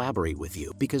 nor to collaborate with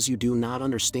you, because you do not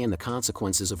understand the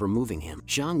consequences of removing him.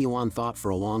 Zhang Yuan thought for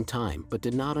a long time, but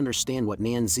did not understand what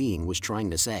Nanzing was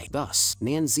trying to say. Thus,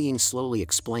 Nanzing slowly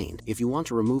explained, if you want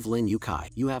to remove Lin Yukai,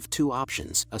 you have two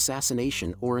options,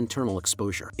 assassination or internal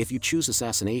exposure. If you choose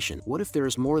assassination, what if there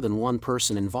is more than one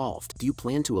person involved? Do you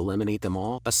plan to eliminate them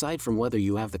all? Aside from whether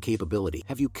you have the capability,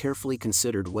 have you carefully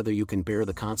considered whether you can bear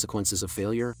the consequences of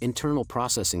failure? Internal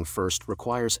processing first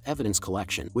requires evidence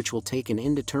collection, which will take an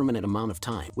indeterminate amount of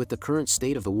time. With the current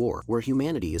state of the war, where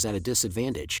humanity is at a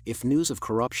disadvantage, if news of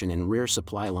corruption in rear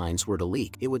supply lines were to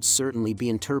leak, it would certainly be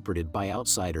interpreted by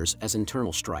outsiders as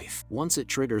internal strife. Once it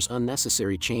triggers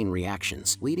unnecessary chain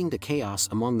reactions, leading to chaos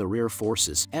among the rear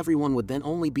forces, everyone would then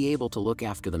only be able to look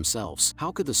after themselves.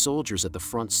 How could the soldiers at the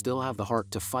front still have the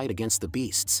heart to fight against the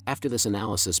beasts? After this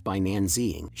analysis by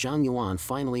Nanzing, Zhang Yuan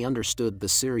finally understood the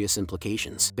serious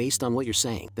implications. Based on what you're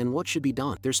saying, then what should be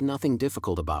done? There's nothing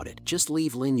difficult about it. Just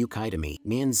leave Lin Yukai to me,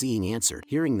 Nanzing answered.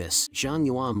 Hearing this, Zhang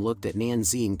Yuan looked at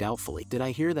Nanzing doubtfully. Did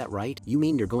I hear that right? You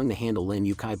mean you're going to handle Lin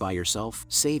Yukai by yourself?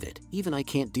 Save it. Even I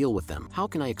can't deal with them. How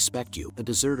can I expect you, a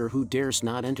deserter who dares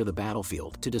not enter the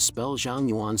battlefield? To dispel Zhang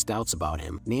Yuan's doubts about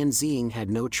him, Nanzing had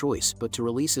no choice but to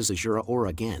release his Azura aura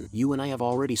again. You and I have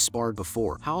already sparred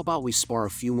before. How about we spar a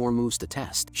few more moves to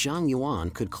test? Zhang Yuan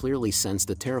could clearly sense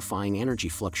the terrifying energy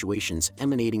fluctuations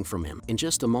emanating from him. In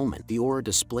just a moment, the aura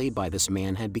displayed by this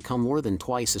man had become more than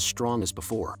twice as strong as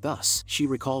before. Thus, she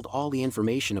recalled all the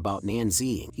information about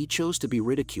Nanzing. He chose to be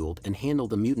ridiculed and handle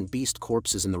the mutant beast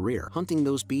corpses in the rear, hunting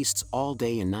those beasts all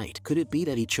day and night. Could it be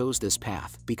that he chose this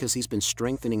path because he's been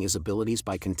strengthening his abilities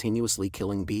by continuously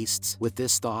killing beasts? With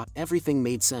this thought, everything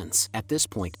made sense. At this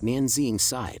point, Nanzing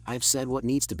sighed. I've said what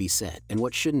needs to be said, and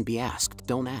what shouldn't be asked,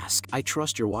 don't ask. I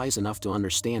trust you're wise enough to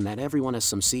understand that everyone has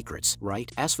some secrets,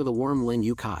 right? As for the worm Lin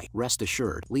Yukai, rest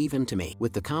assured, leave him to me.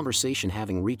 With the conversation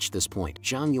having reached this point,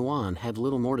 Zhang Yuan had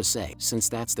little more to say. Since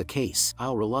that's the case,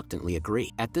 I'll reluctantly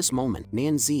agree. At this moment,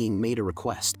 Nanzing made a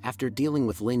request. After dealing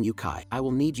with Lin Yukai, I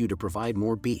will need you to provide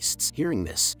more beasts. Hearing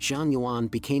this, Zhang Yuan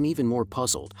became even more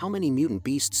puzzled. How many mutant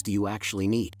beasts do you actually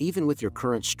need? Even with your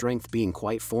current strength being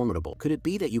quite formidable, could it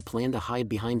be that you plan to hide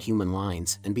behind human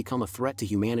lines and become a threat to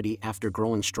humanity after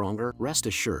growing stronger? Rest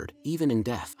assured, even in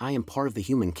death, I am part of the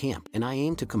human camp, and I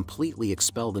aim to completely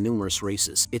expel the numerous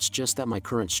races. It's just that my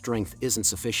current strength isn't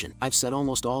sufficient. I've said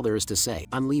almost all there is to say.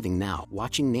 I'm leaving now.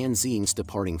 Watching Nanzing's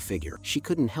departing figure, she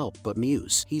couldn't help but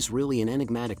muse. He's really an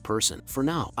enigmatic person. For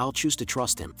now, I'll choose to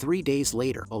trust him. 3 days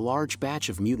later, a large batch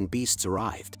of mutant beasts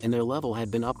arrived, and their level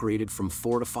had been upgraded from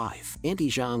 4 to 5. Auntie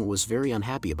Zhang was very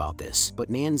unhappy about this, but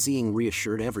Nanzing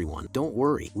reassured everyone, don't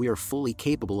worry, we are fully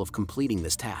capable of completing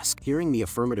this task. Hearing the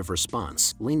affirmative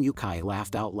response, Lin Yukai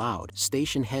laughed out loud.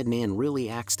 Station head Nan really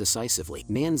acts decisively.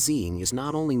 Nanzing is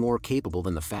not only more capable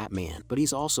than the fat man, but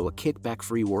he's also a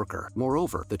kickback-free worker.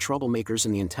 Moreover, the troublemakers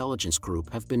in the intelligence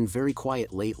group have been very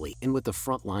quiet lately, and with the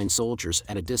frontline soldiers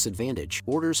at a disadvantage,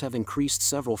 orders have increased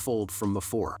several-fold from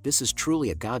before. This is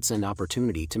truly a godsend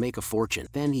opportunity to make a fortune.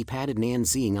 Then he patted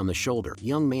Nanzing on the shoulder.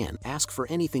 Young man, ask for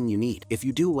anything you need. If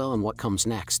you do well in what comes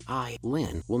next, I,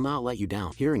 Lin, will not let you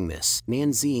down. Hearing this,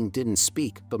 Nanzing didn't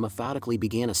speak, but methodically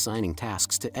began assigning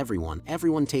tasks to everyone.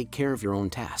 Everyone take care of your own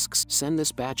tasks. Send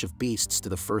this batch of beasts to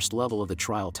the first level of the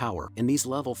trial tower, and these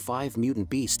level 5 mutant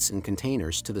beasts in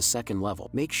containers to the second level.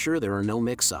 Make sure there are no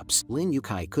mix-ups. Lin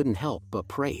Yukai couldn't help but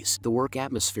praise. The work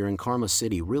atmosphere in Karma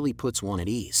City really puts one at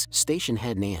ease. Station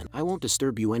head Nan, I won't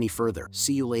disturb you any further.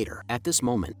 See you later. At this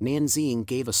moment, Nanzing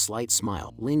gave a slight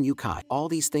smile. Lin Yukai, all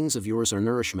these things of yours are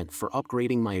nourishment for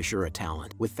upgrading my Azura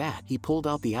talent. With that, he pulled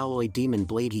out the alloy demon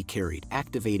blade he carried,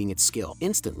 activating its skill.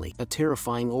 Instantly, a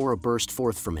terrifying aura burst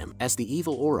forth from him. As the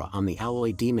evil aura on the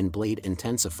alloy demon blade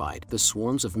intensified, the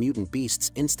swarms of mutant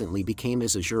beasts instantly became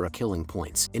his Azura killing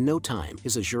points. In no time,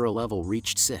 his Azura level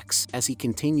reached 6. As he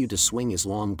continued to swing his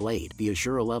long blade, the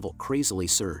Azura level crazily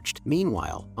surged.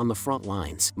 Meanwhile, on the front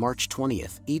lines, March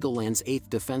 20th, Eagle Land's 8th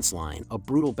defense line, a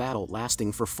brutal battle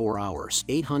lasting for 4 hours.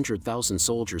 800,000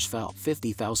 soldiers fell,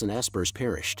 50,000 espers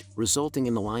perished, resulting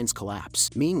in the line's collapse.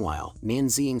 Meanwhile,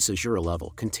 Nanzing's Azura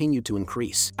level continued to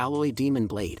increase. Alloy Demon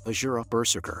Blade, Azura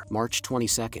Berserker. March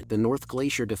 22nd, the North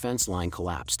Glacier defense line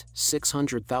collapsed.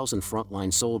 600,000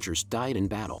 frontline soldiers died in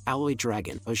battle. Alloy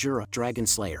Dragon, Azura Dragon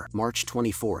Slayer. March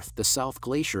 24th, the South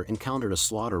Glacier encountered a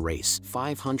slaughter race.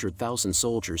 500,000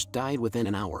 soldiers died within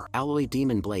an hour. Alloy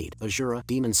Demon Blade, Azura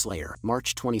Demon Slayer.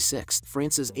 March 26th,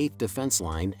 France's 8th defense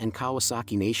line and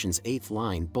Kawasaki Nation's 8th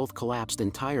line both collapsed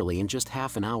entirely in just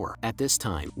half an hour. At this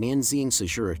time, Nanzing's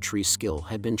Azura Tree skill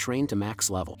had been trained to max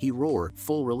level. He roared,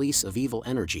 full release of evil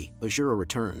energy. Azura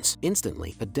returns.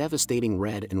 Instantly, a devastating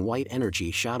red and white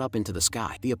energy shot up into the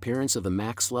sky. The appearance of the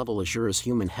max level Azura's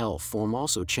human hell form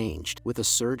also changed, with a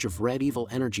surge of red evil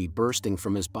energy bursting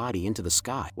from his body into the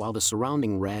sky, while the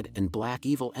surrounding red and black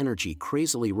evil energy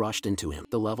crazily rushed into him.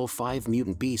 The level 5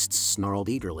 mutant beasts snarled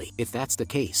eagerly. If that's the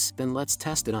case, then let's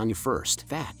test it on you first.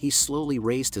 That, he slowly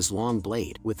raised his long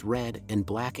blade, with red and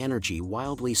black energy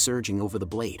wildly surging over the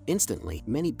blade. Instantly,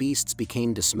 many beasts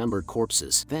became dismembered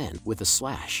corpses. Then, with a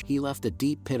slash, he left a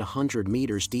deep pit 100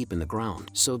 meters deep in the ground.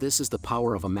 So this is the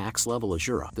power of a max level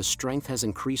Azura. The strength has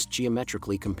increased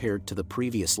geometrically compared to the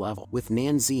previous level. With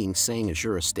Nanzing saying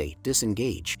Azura state,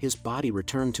 disengage, his body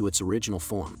returned to its original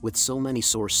form, with so many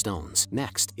source stones.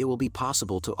 Next, it will be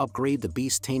possible to upgrade the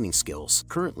beast taming skills.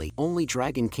 Currently, only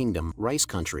Dragon Kingdom, Rice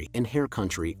Country, and Hare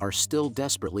Country are still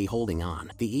desperately holding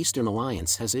on. The Eastern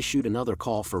Alliance has issued another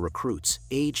call for recruits,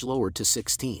 age lowered to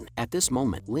 16. At this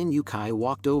moment, Lin Yukai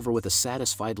walked over with a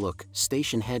satisfied look.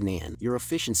 Station head Nan, your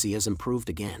efficiency has improved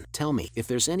again. Tell me, if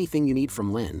there's anything you need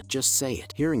from Lin, just say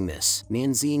it. Hearing this,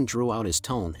 Nanzing drew out his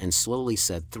tone and slowly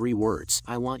said 3 words,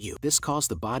 I want you. This caused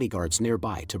the bodyguards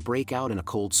nearby to break out in a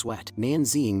cold sweat.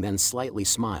 Nanzing then slightly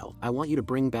smiled. I want you to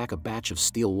bring back a batch of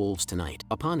steel wolves tonight.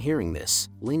 Upon hearing this,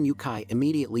 Lin Yukai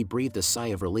immediately breathed a sigh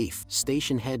of relief.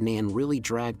 Station head Nan really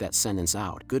dragged that sentence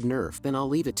out. Good nerve. Then I'll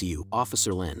leave it to you,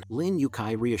 Officer Lin. Lin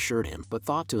Yukai reassured him, but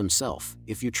thought to himself,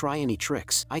 if you try any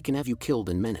tricks, I can have you killed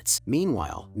in minutes.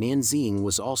 Meanwhile, Nanzing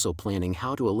was also planning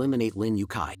how to eliminate Lin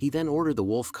Yukai. He then ordered the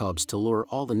wolf cubs to lure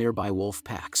all the nearby wolf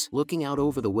packs, looking out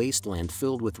over the wasteland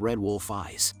filled with red wolf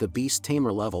eyes. The beast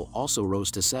tamer level also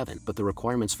rose to 7, but the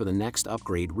requirements for the next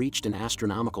upgrade reached an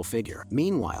astronomical figure.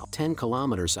 Meanwhile, 10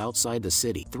 kilometers outside the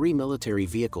city, 3 military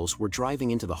vehicles were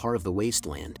driving into the heart of the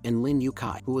wasteland, and Lin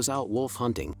Yukai, who was out wolf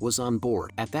hunting, was on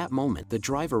board. At that moment, the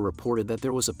driver reported that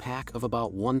there was a pack of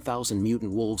about 1,000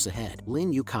 mutant wolves ahead.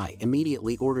 Lin Yukai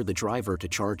immediately ordered the driver to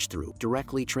charge through,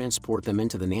 directly transport them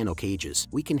into the nano cages.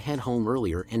 We can head home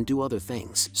earlier and do other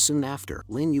things. Soon after,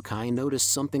 Lin Yukai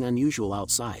noticed something unusual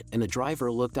outside, and the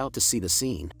driver looked out to see the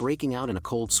scene, breaking out in a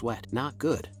cold sweat. Not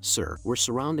good, sir. We're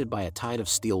surrounded by a tide of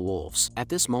steel wolves. At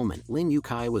this moment, Lin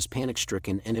Yukai was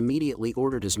panic-stricken and immediately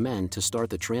ordered his men to start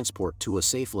the transport to a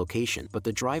safe location, but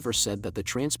the driver said that the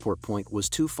transport point was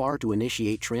too far to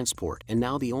initiate transport, and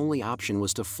now the only option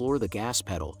was to floor the gas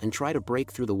pedal and try to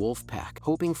break through the wolf pack,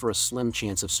 hoping for a slim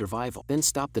chance of survival. Then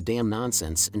stop the damn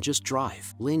nonsense and just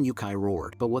drive, Lin Yukai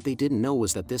roared. But what they didn't know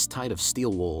was that this tide of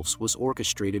steel wolves was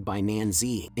orchestrated by Nan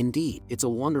Ziying. Indeed, it's a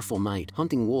wonderful night,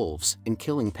 hunting wolves and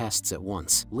killing pests at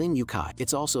once. Lin Yukai,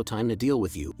 it's also time to deal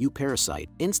with you, you parasite.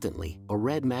 Instantly, a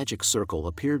red magic circle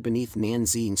appeared beneath Nan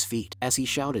Ziying's feet. As he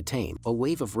shouted tame, a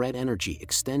wave of red energy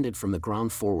extended from the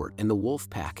ground forward, and the wolf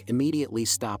pack immediately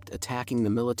stopped attacking the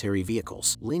military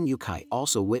vehicles. Lin Yukai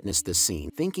also witnessed this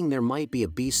scene, thinking there might be a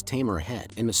beast tamer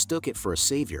ahead, and mistook it for a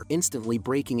savior, instantly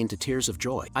breaking into tears of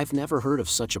joy. I've never heard of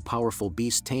such a powerful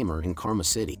beast tamer in Karma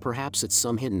City. Perhaps it's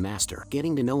some hidden master.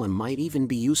 Getting to know him might even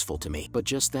be useful to me. But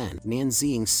just then, Nan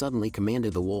Ziying suddenly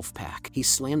commanded the wolf pack. He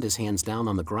slammed his hands down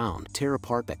on the ground, tear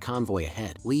apart that convoy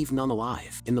ahead, leave none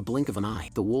alive. In the blink of an eye,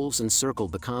 the wolves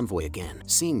encircled the convoy again.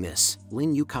 Seeing this,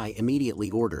 Lin Yukai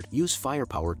immediately ordered, use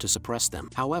firepower to suppress them.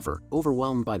 However,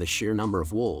 overwhelmed by the sheer number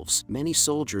of wolves, many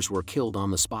soldiers were killed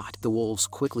on the spot. The wolves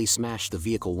quickly smashed the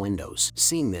vehicle windows.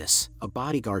 Seeing this, a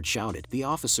bodyguard shouted, the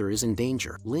officer is in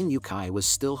danger. Lin Yukai was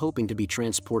still hoping to be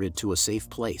transported to a safe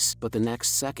place, but the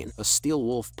next second, a steel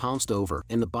wolf pounced over,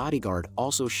 and the bodyguard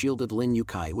also shielded Lin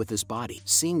Yukai with his body.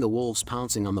 Seeing the wolves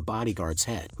pouncing on the bodyguard's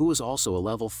head, who was also a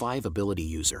level 5 ability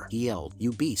user, he yelled,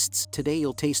 you beasts, today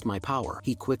you'll taste my power.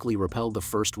 He quickly repelled the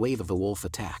first wave of the wolf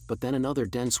attack, but then another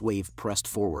dense wave pressed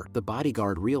forward. The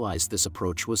bodyguard realized this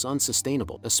approach was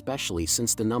unsustainable, especially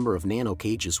since the number of nano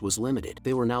cages was limited.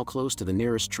 They were now close to the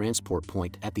nearest transport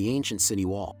point at the ancient city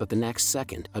wall, but the next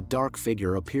second, a dark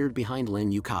figure appeared behind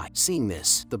Lin Yukai. Seeing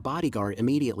this, the bodyguard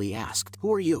immediately asked,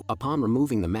 who are you? Upon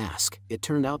removing the mask, it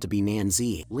turned out to be Nan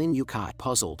Ziying. Lin Yukai,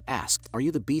 puzzled, asked, are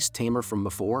you the beast tamer from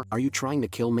before? Are you trying to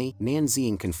kill me? Nan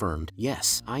Ziying confirmed,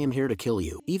 yes, I am here to kill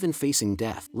you. Even facing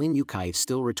death, Lin Yukai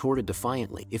still retorted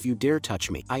defiantly, if you dare touch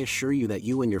me, I assure you that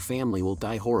you and your family will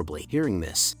die horribly. Hearing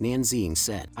this, Nan Ziying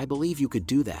said, I believe you could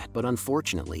do that, but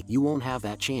unfortunately, you won't have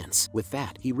that chance. With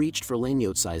that, he reached for Lin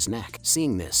Yutsai's neck.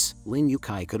 Seeing this, Lin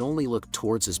Yukai could only look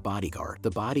towards his bodyguard.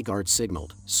 The bodyguard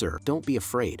signaled, sir, don't be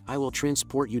afraid, I will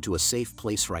transport you to a safe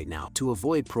place right now. To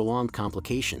avoid prolonged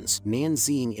complications, Nan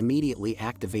Ziying immediately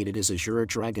activated his Azura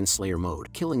Dragon Slayer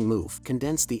mode. Killing move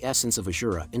condensed the essence of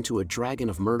Azura into a dragon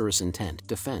of murderous intent.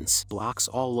 Defense blocks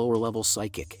all lower-level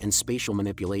psychic and spatial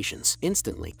manipulations.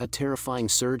 Instantly, a terrifying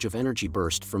surge of energy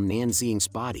burst from Nan Ziying's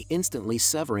body, instantly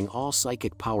severing all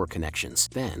psychic power connections.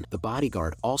 Then, the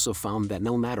bodyguard also found that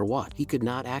no matter what, he could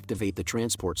not activate the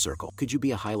transport circle. Could you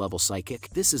be a high-level psychic?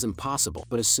 This is impossible.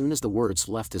 But as soon as the words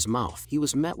left his mouth, he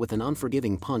was met with an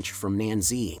unforgiving punch from Nan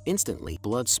Ziying. Instantly,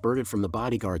 blood spurted from the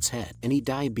bodyguard's head, and he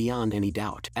died beyond any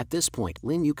doubt. At this point,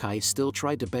 Lin Yukai still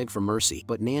tried to beg for mercy,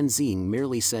 but Nan Ziying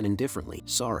merely said indifferently,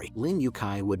 sorry. Lin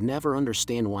Yukai would never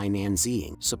understand why Nan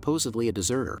Ziying, supposedly a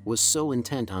deserter, was so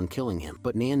intent on killing him,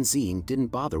 but Nan Ziying didn't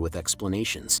bother with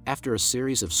explanations. After a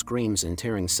series of screams and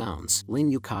tearing sounds,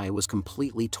 Lin Yukai was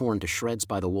completely torn to shreds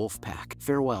by the wolf pack.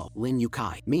 Farewell, Lin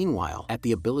Yukai. Meanwhile, at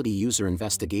the Ability User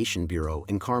Investigation Bureau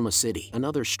in Karma City,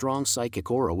 another strong psychic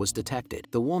aura was detected.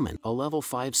 The woman, a level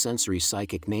 5 sensory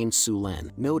psychic named Su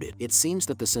Len, noted, it seems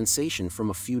that the sensation from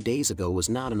a few days ago was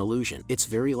not an illusion. It's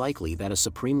very likely that a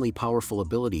supremely powerful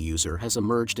ability user has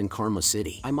emerged in Karma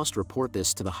City. I must report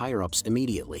this to the higher-ups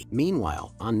immediately.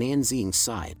 Meanwhile, on Nan Ziying's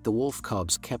side, the wolf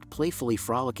cubs kept playfully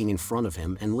frolicking in front of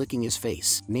him and licking his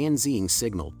face. Nan Ziying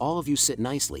signaled, all of you sit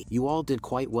nicely, you all did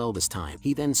quite well this time.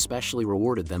 He then specially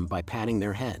rewarded them by patting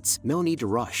their heads. No need to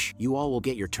rush, you all will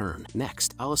get your turn.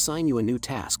 Next, I'll assign you a new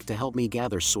task to help me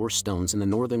gather source stones in the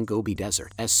northern Gobi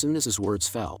Desert. As soon as his words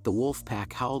fell, the wolf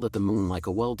pack howled at the moon like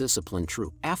a well-disciplined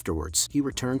troop. Afterwards, he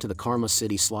returned to the Karma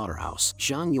City slaughterhouse.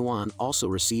 Zhang Yuan also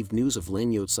received news of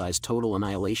Lin Yutsai's total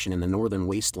annihilation in the northern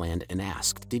wasteland and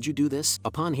asked, did you do this?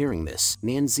 Upon hearing this,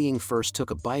 Nan Ziying first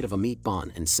took a bite of a meat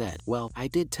bun and said, well, I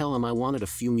did tell him I wanted a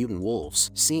few mutant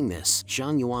wolves. Seeing this,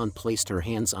 Zhang Yuan placed her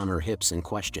hands on her hips and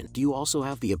questioned, do you also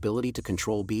have the ability to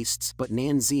control beasts? But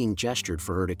Nan Ziying gestured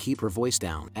for her to keep her voice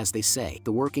down. As they say,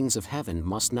 the workings of heaven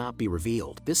must not be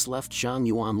revealed. This left Zhang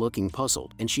Yuan looking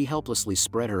puzzled, and she helplessly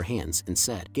spread her hands and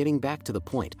said, "Getting back to the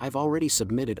point, I've already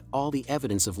submitted all the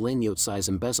evidence of Lin Yotsai's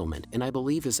embezzlement, and I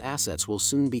believe his assets will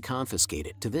soon be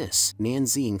confiscated." To this, Nan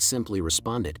Ziying simply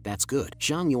responded, "That's good."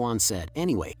 Zhang Yuan said,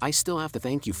 "Anyway, I still have to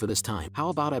thank you for this time. How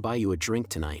about I buy you a drink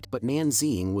tonight?" But Nan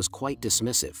Ziying was quite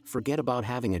dismissive. "Forget about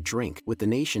having a drink. With the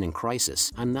nation in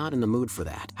crisis, I'm not in the mood for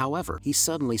that." However, he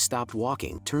suddenly stopped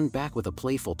walking, turned back with a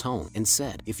playful tone, and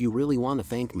said, "If you really want to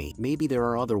thank me, maybe there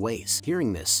are other ways."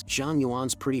 Hearing this, Zhang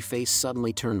Yuan's pretty face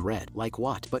suddenly turned red. "Like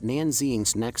what?" But Nan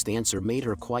Ziying's next answer made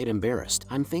her quite embarrassed.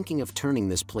 "I'm thinking of turning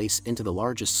this place into the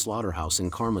largest slaughterhouse in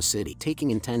Karma City,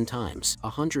 taking in 10 times,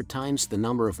 100 times the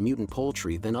number of mutant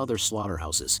poultry than other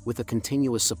slaughterhouses. With a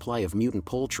continuous supply of mutant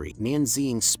poultry, Nan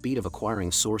Ziying's speed of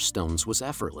acquiring source stones was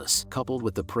effortless. Coupled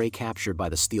with the prey captured by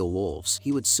the steel wolves,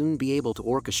 he would soon be able to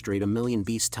orchestrate a million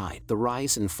beast tide. The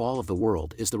rise and fall of the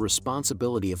world is the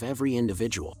responsibility of every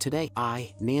individual. Today,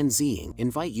 I, Nan Ziying,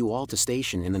 invite you all to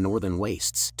station in the northern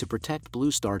wastes to protect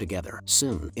Blue Star together."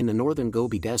 Soon, in the northern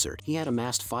Gobi Desert, he had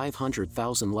amassed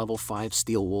 500,000 level 5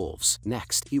 steel wolves.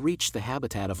 Next, he reached the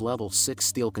habitat of level 6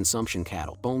 steel consumption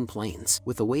cattle, Bone Plains.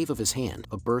 With a wave of his hand,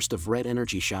 a burst of red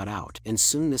energy shot out, and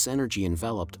soon this energy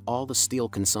enveloped all the steel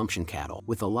consumption cattle.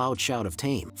 With a loud shout of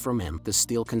 "Tame!" from him, the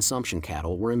steel consumption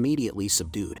cattle were immediately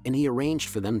subdued, and he arranged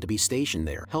for them to be stationed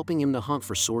there, helping him to hunt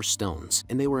for source stones,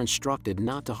 and they were instructed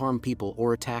not to harm people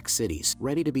or attack cities,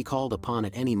 ready to be called upon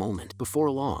at any moment. Before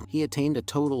long, he attained a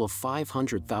total of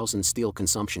 500,000 steel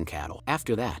consumption cattle.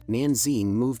 After that, Nan Ziying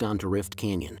moved on to Rift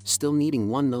Canyon. Still needing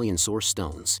 1 million source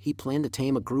stones, he planned to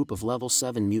tame a group of level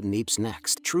 7 mutant apes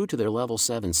next. True to their level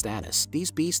 7 status,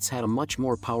 these beasts had a much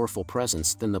more powerful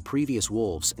presence than the previous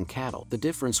wolves and cattle. The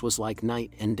difference was like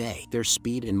night and day. Their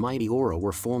speed and mighty aura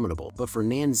were formidable, but for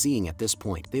Nan Ziying at this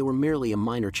point, they were merely a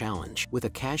minor challenge. With a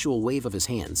casual wave of his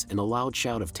hands and a loud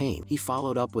shout of "Tame!" he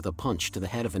followed up with a punch to the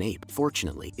head of an ape.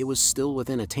 Fortunately, it was still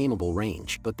within a tameable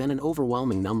range, but then an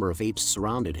overwhelming number of apes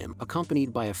surrounded him,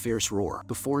 accompanied by a fierce roar.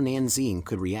 Before Nan Ziying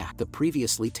could react, the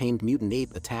previously tamed mutant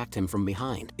ape attacked him from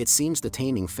behind. "It seems the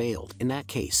taming failed. In that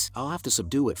case, I'll have to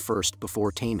subdue it first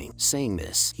before taming." Saying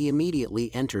this, he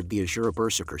immediately entered the Azura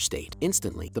Berserker state.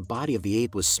 Instantly, the body of the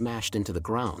ape was smashed into the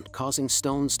ground, causing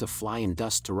stones to fly and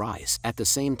dust to rise. At the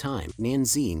same time, Nan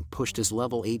Ziying pushed his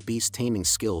level 8 beast taming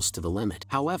skills to the limit.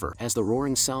 However, as the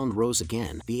roaring sound rose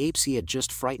again, the apes he had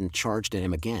just frightened charged at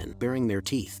him again, baring their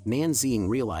teeth. Nan Ziying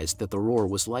realized that the roar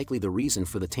was likely the reason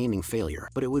for the taming failure,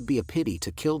 but it would be a pity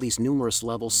to kill these numerous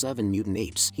level 7 mutant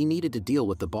apes. He needed to deal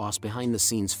with the boss behind the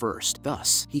scenes first.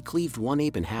 Thus, he cleaved one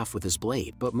ape in half with his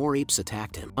blade, but more apes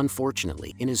attacked him.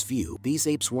 Unfortunately, in his view, these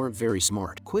apes weren't very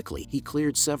smart. Quickly, he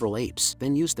cleared several apes,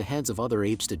 then used the heads of other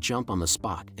apes to jump on the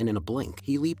spot, and in a blink,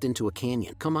 he leaped into a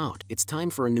canyon. "Come out, it's time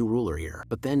for a new ruler here."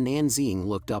 But then Nan Ziying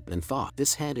looked up and thought,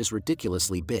 "This head is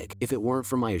ridiculously big. If it weren't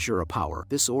for my Azura power,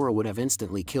 this aura would have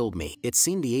instantly killed me." It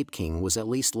seemed the Ape King was at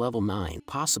least level 9,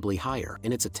 possibly higher,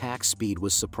 and its attack speed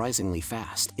was surprisingly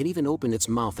fast. It even opened its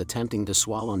mouth attempting to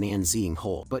swallow Nan Ziying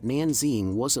whole. But Nan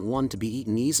Ziying wasn't one to be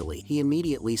eaten easily. He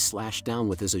immediately slashed down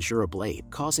with his Azura blade,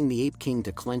 causing the Ape King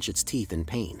to clench its teeth in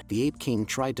pain. The Ape King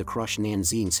tried to crush Nan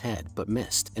Ziying's head, but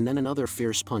missed, and then another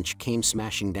fierce punch came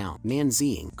smashing down. Nan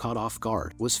Ziying, caught off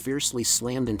guard, was fiercely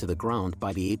slammed into the ground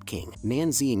by the Ape King. Nan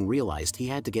Ziying realized he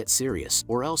had to get serious,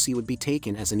 or else he would be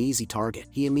taken as an easy target.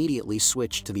 He immediately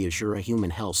switched to the Azura human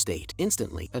hell state.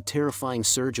 Instantly, a terrifying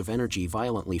surge of energy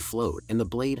violently flowed, and the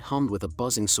blade hummed with a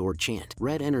buzzing sword chant.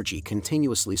 Red energy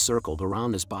continuously circled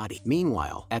around his body.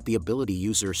 Meanwhile, at the Ability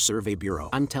User Survey Bureau,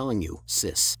 "I'm telling you,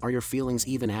 sis, are your feelings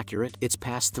even accurate? It's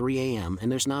past 3 a.m.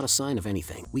 and there's not a sign of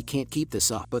anything. We can't keep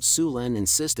this up." But Su Len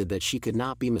insisted that she could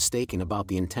not be mistaken about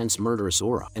the intense murderous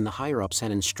aura, and the higher-ups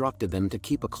had instructed them to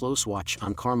keep a close watch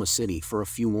on Karma City for a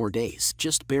few more days.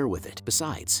 "Just bear with it.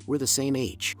 Besides, we're the same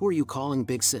age. Who are you calling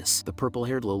big sis?" The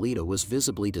purple-haired Lolita was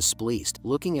visibly displeased.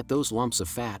 "Looking at those lumps of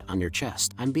fat on your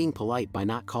chest, I'm being polite by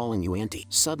not calling you auntie."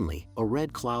 Suddenly, a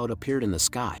red cloud appeared in the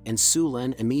sky, and Su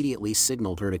Len immediately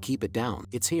signaled her to keep it down.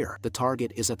 "It's here. The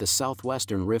target is at the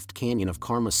southwestern Rift Canyon of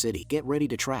Karma City. Get ready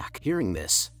to track." Hearing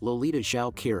this, Lolita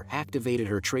Zhao Kir activated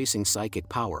her tracing psychic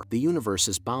power. The universe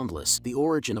is boundless, the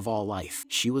origin of all life.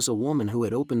 She was a woman who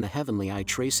had opened the heavenly eye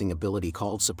tracing ability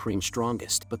called Supreme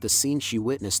Strongest, but the scene she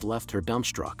witnessed left her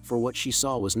dumbstruck, for what she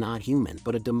saw was not human,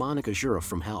 but a demonic Azura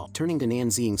from hell. Turning to Nan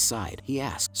Ziying's side, he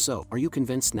asked, "So, are you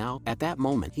convinced now?" At that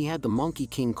moment, he had the Monkey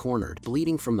King cornered,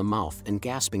 bleeding from the mouth and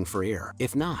gasping for air.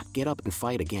 "If not, get up and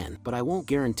fight again, but I won't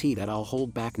guarantee that I'll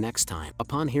hold back next time."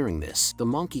 Upon hearing this, the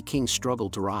Monkey King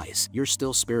struggled to rise. "You're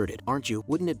still spirited, aren't you?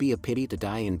 Wouldn't it be a pity to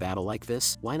die in battle like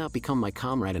this? Why not become my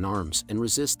comrade in arms and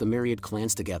resist the myriad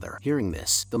clans together? Hearing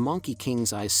this, the Monkey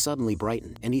King's eyes suddenly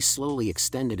brightened, and he slowly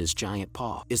extended his giant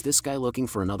paw. Is this guy looking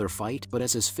for another fight? But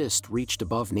as his fist reached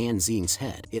above Nanzing's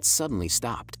head, it suddenly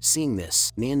stopped. Seeing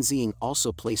this, Nanzing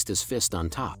also placed his fist on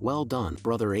top. Well done,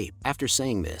 Brother Ape. After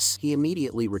saying this, he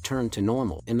immediately returned to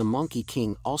normal, and the Monkey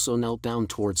King also knelt down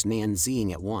towards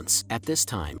Nanzing at once. At this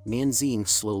time, Nanzing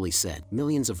slowly said,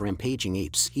 "Millions of rampaging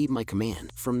apes, heed my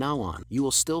command. From now on, you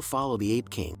will still follow the Ape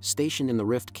King, stationed in the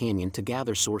Rift Canyon to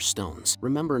gather source stones.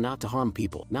 Remember not to harm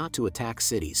people, not to attack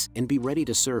cities, and be ready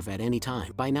to serve at any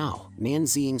time." By now,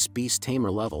 Nanzing's Beast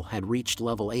Tamer level had reached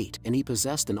level 8, and he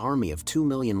possessed an army of 2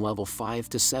 million level 5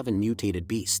 to 7 mutated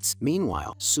beasts.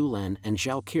 Meanwhile, Sulen and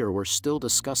Zhao Qir were still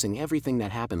discussing everything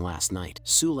that happened last night.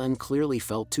 Sulen clearly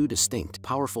felt two distinct,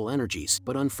 powerful energies,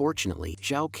 but unfortunately,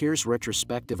 Zhao Qir's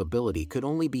retrospective ability could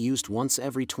only be used once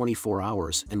every 24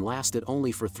 hours and lasted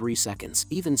only for 3 seconds.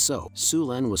 Even so,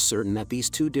 Sulen was certain that these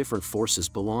two different forces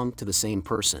belonged to the same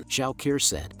person. Zhao Qir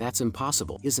said, "That's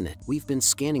impossible, isn't it? We've been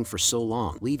scanning for so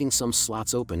long, leaving some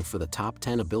slots open for the top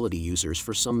 10 ability users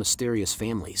for some mysterious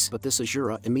families, but this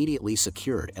Azura immediately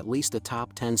secured at least a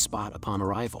top 10 spot upon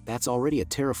arrival. That's already a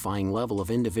terrifying level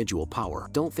of individual power.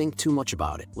 Don't think too much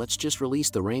about it. Let's just release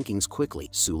the rankings quickly,"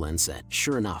 Sulen said.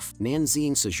 Sure enough,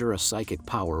 Nanzing's Azura psychic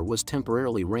power was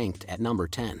temporarily ranked at number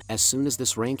 10. As soon as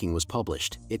this ranking was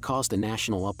published, it caused a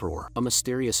national uproar. A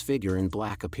mysterious figure in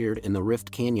black appeared in the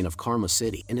Rift Canyon of Karma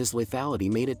City, and his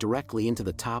lethality made it directly into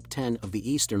the top 10 of the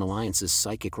Eastern Alliance's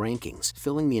psychic rankings,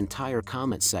 filling the entire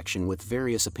comment section with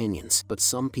various opinions. But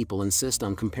some people insist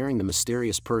on comparing the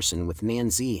mysterious person with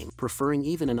Nanzing, preferring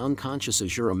even an unconscious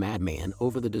Azura madman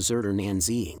over the deserter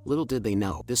Nanzing. Little did they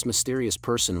know, this mysterious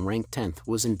person ranked 10th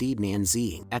was indeed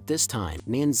Nanzing. At this time,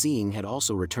 Nanzing had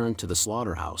also returned to the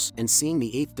slaughterhouse, and seeing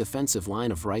the 8th defensive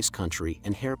line of Rice Country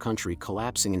and Hair Country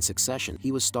collapsing in succession,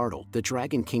 he was startled. The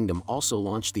Dragon Kingdom also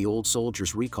launched the old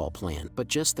soldier's recall plan, but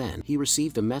just then, he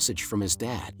received a message from his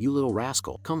dad. "You little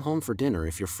rascal, come home for dinner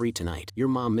if you're free tonight. Your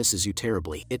mom misses you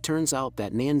terribly." It turns out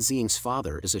that Nanzing's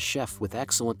father is a chef with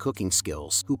excellent cooking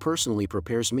skills, who personally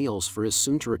prepares meals for his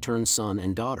soon-to-return son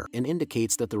and daughter, and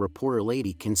indicates that the reporter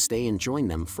lady can stay and join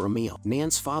them for a meal.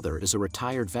 Nan's father is a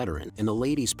retired veteran, and the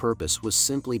lady's purpose was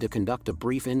simply to conduct a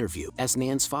brief interview. As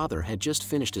Nan's father had just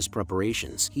finished his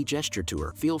preparations, he gestured to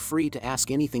her. "Feel free to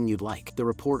ask anything you'd like." The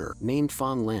reporter, named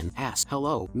Fong Lin, asked,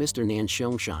 "Hello, Mr. Nan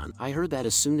Xiangshan. I heard that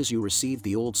as soon as you received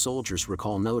the old soldier's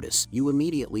recall notice, you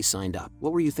immediately signed up.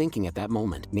 What were you thinking at that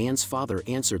moment?" Nan's father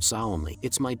answered solemnly,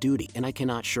 "It's my duty, and I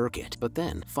cannot shirk it." But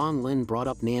then, Fong Lin brought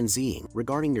up Nanzing,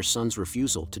 regarding your son's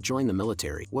refusal to join the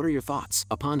military. What are your thoughts?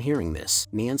 Upon hearing this,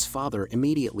 Nan's father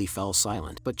immediately fell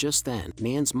silent. But just then,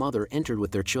 Nan's mother entered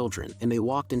with their children, and they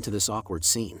walked into this awkward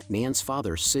scene. Nan's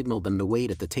father signaled them to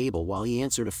wait at the table while he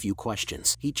answered a few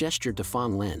questions. He gestured to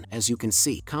Fong Lin. "As you can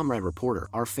see, comrade reporter,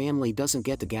 our family doesn't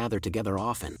get to gather together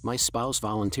often. My spouse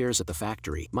volunteers at the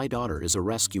factory, my daughter is a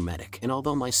rescue medic, and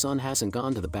although my son hasn't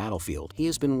gone to the battlefield, he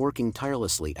has been working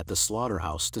tirelessly at the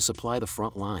slaughterhouse to supply the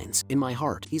front lines. In my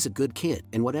heart, he's a good kid,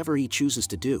 and whatever he chooses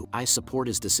to do, I support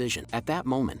his decision." At that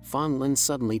moment, Fong Lin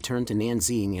suddenly turned to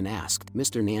Nanzing and asked,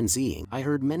 "Mr. Nanzing, I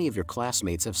heard many of your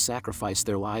classmates have sacrificed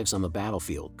their lives on the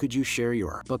battlefield. Could you share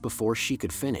your—" But before she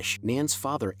could finish, Nan's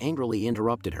father angrily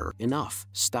interrupted her. "Enough.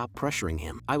 Stop pressuring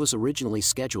him. I was originally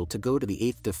scheduled to go to the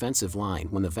 8th defensive line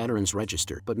when the veterans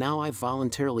registered, but now I've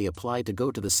voluntarily applied to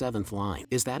go to the 7th line.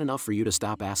 Is that enough for you to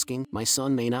stop asking? My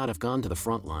son may not have gone to the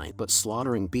front line, but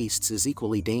slaughtering beasts is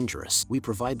equally dangerous. We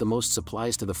provide the most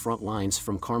supplies to the front lines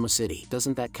from Karma City.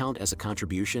 Doesn't that count as a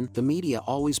contribution? The media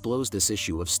always blows this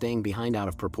issue of staying behind out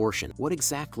of proportion. What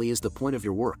exactly is the point of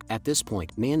your work?" At this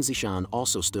point, Nanzishan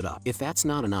also stood up. "If that's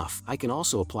not enough, I can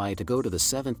also apply to go to the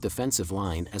 7th defensive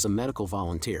line as a medical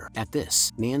volunteer." At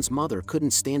this, Nan's mother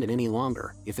couldn't stand it any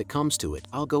longer. "If it comes to it,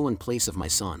 I'll go in place of my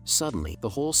son." Suddenly, the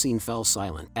whole scene fell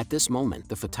silent. At this moment,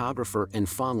 the photographer and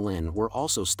Fong Lin were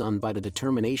also stunned by the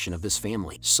determination of this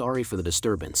family. "Sorry for the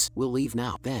disturbance. We'll leave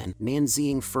now." Then,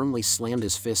 Nanzing firmly slammed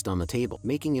his fist on the table,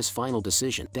 making his final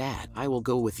decision. "Dad, I will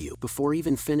go with you." Before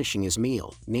even finishing his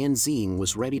meal, Nanzing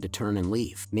was ready to turn and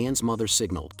leave. Nan's mother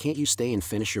signaled, "Can't you stay and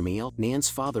finish your meal?" Nan's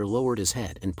father lowered his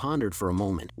head and pondered for a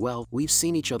moment. "Well, we've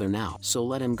seen each other now, so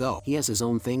let him go. He has his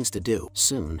own things to do."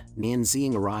 Soon,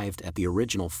 Nanzing arrived at the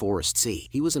original Forest Sea.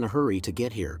 He was in a hurry to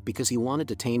get here because he wanted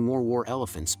to tame more war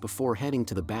elephants before heading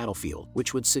to the battlefield,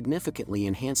 which would significantly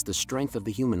enhance the strength of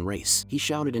the human race. He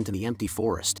shouted into the empty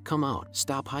forest, "Come out,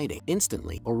 stop hiding."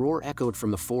 Instantly, a roar echoed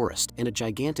from the forest, and a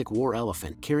gigantic war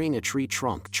elephant carrying a tree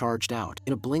trunk charged out.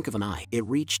 In a blink of an eye, it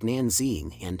reached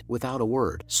Nanzing and, without a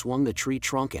word, swung the tree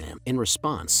trunk at him. In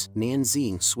response, Nanzing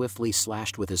Ziying swiftly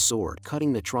slashed with his sword,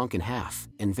 cutting the trunk in half,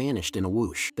 and vanished in a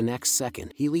whoosh. The next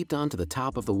second, he leaped onto the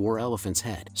top of the war elephant's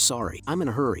head. "Sorry, I'm in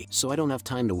a hurry, so I don't have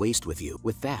time to waste with you."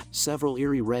 With that, several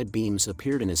eerie red beams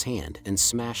appeared in his hand and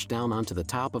smashed down onto the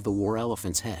top of the war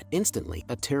elephant's head. Instantly,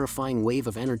 a terrifying wave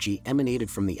of energy emanated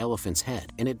from the elephant's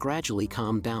head, and it gradually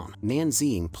calmed down. Nan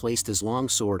Ziying placed his long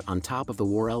sword on top of the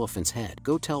war elephant's head.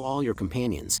 "Go tell all your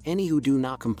companions, any who do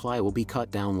not comply will be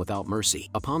cut down without mercy."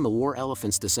 Upon the war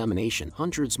elephant's dissemination,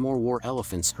 hundreds more war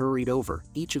elephants hurried over,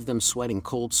 each of them sweating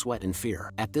cold sweat and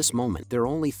fear. At this moment, their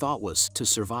only thought was to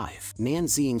survive. Nan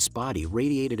Ziying's body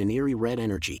radiated an eerie red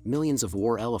energy. "Millions of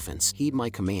war elephants, heed my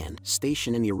command.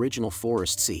 Station in the original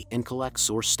forest sea and collect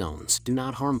source stones. Do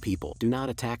not harm people, do not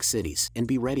attack cities, and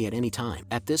be ready at any time."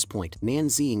 At this point, Nan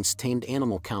Ziying's tamed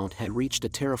animal count had reached a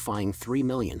terrifying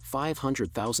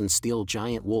 3,500,000 steel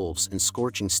giant wolves and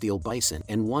scorching steel bison,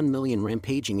 and 1 million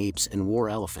rampaging apes and war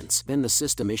elephants. Then the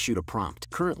system issued a prompt.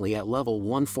 Currently at level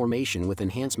 1 formation with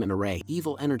enhancement array,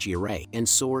 evil energy array, and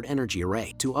sword energy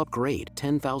array. To upgrade,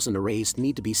 10,000 arrays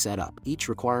need to be set up, each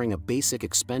requiring a basic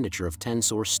expenditure of 10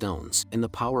 source stones, and the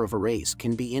power of arrays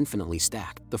can be infinitely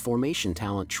stacked. The formation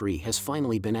talent tree has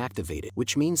finally been activated,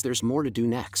 which means there's more to do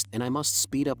next, and I must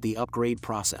speed up the upgrade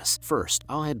process. First,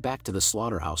 I'll head back to the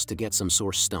slaughterhouse to get some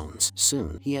source stones.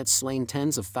 Soon, he had slain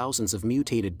tens of thousands of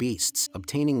mutated beasts,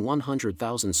 obtaining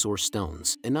 100,000 source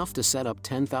stones, enough to set up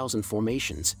 10,000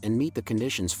 formations and meet the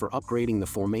conditions for upgrading the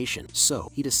formation. So,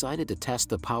 he decided to test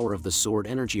the power of the sword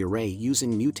energy array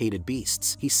using mutated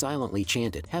beasts. He silently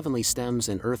chanted, "Heavenly stems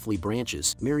and earthly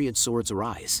branches, myriad swords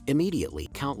arise." Immediately,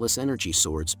 countless energy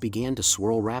swords began to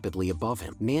swirl rapidly above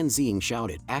him. Nan Ziying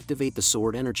shouted, "Activate the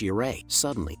sword energy array."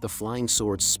 Suddenly, the flying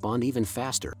swords spun even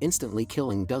faster, instantly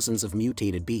killing dozens of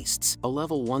mutated beasts. A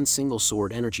level 1 single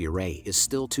sword energy array is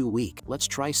still too weak. Let's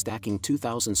try stacking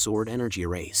 2,000 sword energy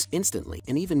arrays. Instantly,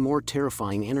 an even more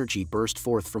terrifying energy burst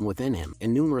forth from within him,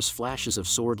 and numerous flashes of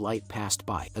sword light passed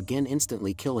by, again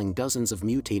instantly killing dozens of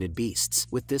mutated beasts.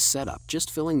 With this setup,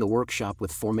 just filling the workshop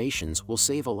with formations will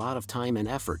save a lot of time and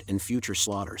effort in future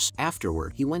slaughters.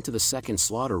 Afterward, he went to the second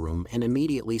slaughter room and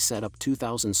immediately set up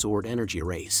 2,000 sword energy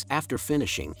arrays. After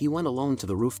finishing, he went alone to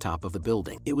the rooftop of the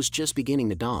building. It was just beginning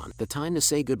to dawn, the time to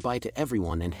say goodbye to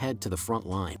everyone and head to the front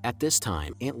line. At this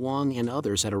time, Aunt Wang and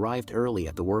others had arrived early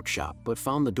at the workshop, but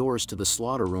found the doors to the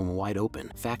slaughter room wide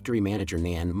open. Factory manager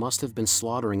Nan must have been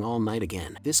slaughtering all night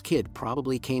again. This kid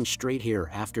probably came straight here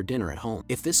after dinner at home.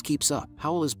 If this keeps up,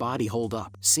 how will his body hold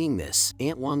up? Seeing this,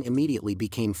 Aunt Wang immediately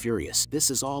became furious.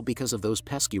 This is all because of those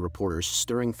pesky reporters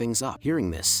stirring things up.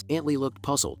 Hearing this, Aunt Lee looked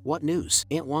puzzled. "What news?"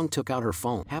 Aunt Wang took out her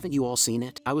phone. "Haven't you all seen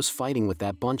it? I was fighting with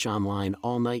that bunch online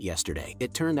all night yesterday."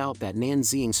 It turned out that Nan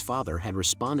Ziying's father had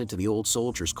responded to the old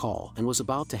soldier's call and was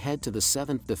about to head to the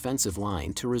 7th defensive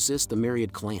line to resist the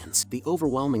myriad clans. The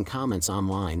overwhelming comments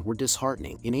online were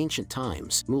disheartening. In ancient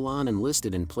times, Mulan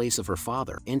enlisted in place of her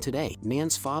father, and today,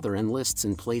 Nan's father enlists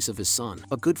in place of his son.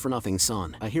 A good-for-nothing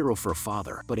son, a hero for a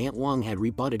father. But Aunt Wang had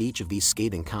rebutted each of these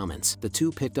scathing comments. The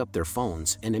two picked up their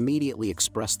phones and immediately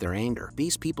expressed their anger.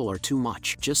 "These people are too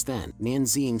much." Just then, Nan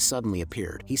Ziying suddenly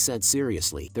appeared. He said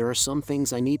seriously, "There are some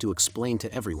things I need to explain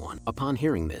to everyone." Upon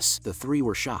hearing this, the three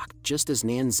were shocked. Just as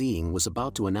Nan Ziying was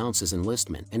about to announce his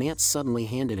enlistment, an aunt suddenly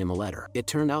handed him a letter. It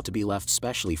turned out to be left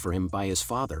specially for him by his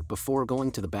father before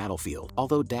going to the battlefield.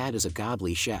 "Although Dad is a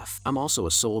godly chef, I'm also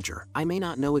a soldier. I may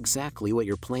not know exactly what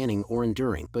you're planning or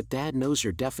enduring, but Dad knows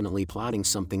you're definitely plotting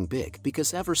something big,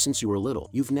 because ever since you were little,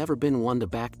 you've never been one to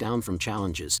back down from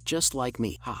challenges, just like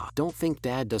me. Haha. Don't think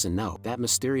Dad doesn't know. That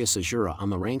mysterious Azura on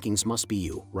the rankings must be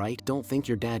you, right? Don't think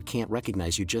your dad can't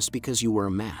recognize you just because you wear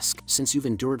a mask. Since you've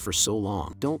endured for so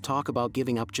long, don't talk about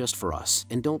giving up just for us,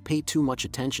 and don't pay too much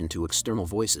attention to external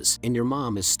voices. And your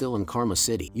mom is still in Karma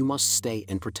City. You must stay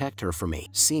and protect her for me."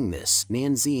 Seeing this,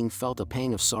 Nan Ziying felt a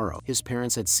pang of sorrow. His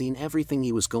parents had seen everything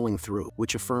he was going through,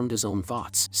 which affirmed his own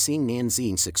thoughts. Seeing Nan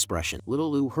Ziying's expression,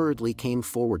 little Lu hurriedly came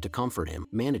forward to comfort him.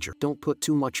 "Manager, don't put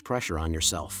too much pressure on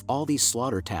yourself. All these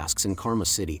slaughter tasks in Karma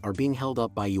City are being held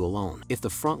up by you alone. If the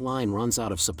front line runs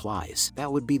out of supplies,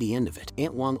 that would be the end of it."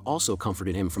 Aunt Wang also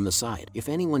comforted him from the side. "If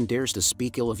anyone dares to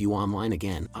speak ill of you online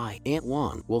again, Aunt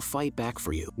Wang, will fight back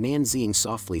for you." Nan Ziying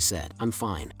softly said, "I'm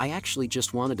fine. I actually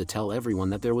just wanted to tell everyone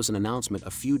that there was an announcement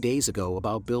a few days ago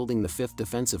about building the 5th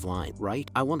defensive line, right?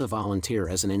 I want to volunteer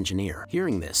as an engineer."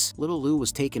 Hearing this, little Lu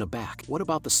was taken aback. "What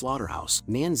about the slaughterhouse?"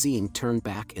 Nan Ziying turned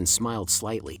back and smiled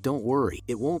slightly. "Don't worry,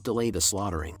 it won't delay the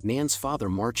slaughtering." Nan's father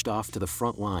marched off to the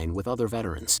front line with other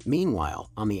veterans. Meanwhile,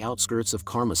 on the outskirts of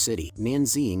Karma City, Nan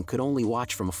Ziying could only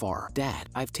watch from afar. "Dad,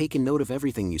 I've taken note of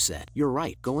everything you said. You're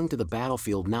right, going to the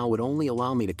battlefield now would only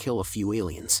allow me to kill a few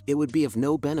aliens. It would be of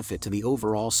no benefit to the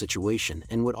overall situation.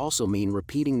 again and would also mean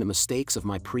repeating the mistakes of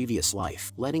my previous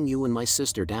life, letting you and my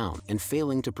sister down, and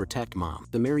failing to protect Mom.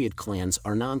 The myriad clans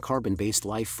are non-carbon-based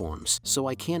life forms, so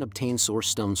I can't obtain source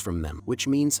stones from them, which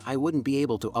means I wouldn't be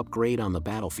able to upgrade on the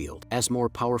battlefield. As more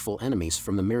powerful enemies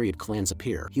from the myriad clans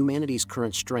appear, humanity's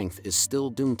current strength is still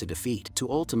doomed to defeat. To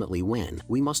ultimately win,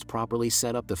 we must properly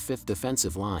set up the 5th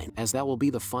defensive line, as that will be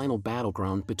the final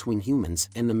battleground between humans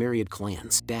and the myriad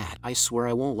clans. Dad, I swear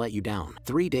I won't let you down.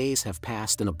 3 days have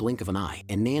passed in a blink of an eye,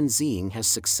 and Nan Ziying has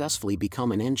successfully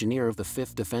become an engineer of the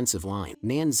 5th defensive line.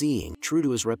 Nan Ziying, true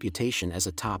to his reputation as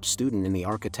a top student in the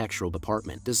architectural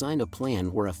department, designed a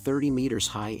plan where a 30 meters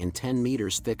high and 10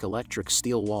 meters thick electric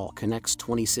steel wall connects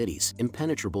 20 cities,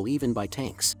 impenetrable even by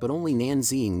tanks. But only Nan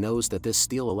Ziying knows that this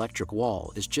steel electric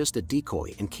wall is just a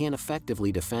decoy and can't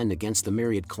effectively defend against the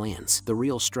myriad clans. The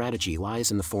real strategy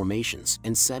lies in the formations,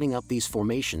 and setting up these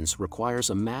formations requires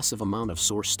a massive amount of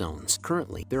source stones.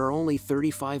 Currently, there are only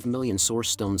 35 million source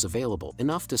stones available,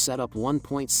 enough to set up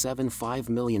 1.75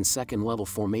 million second-level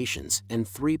formations and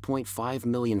 3.5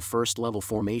 million first-level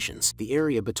formations. The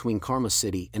area between Karma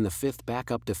City and the 5th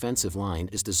backup defensive line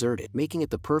is deserted, making it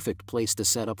the perfect place to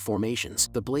set up formations.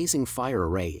 The blazing fire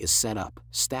array is set up,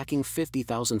 stacking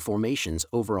 50,000 formations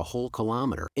over a whole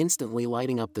kilometer, instantly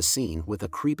lighting up the scene with a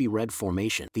creepy red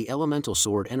formation. The elemental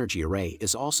sword energy array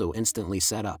is also instantly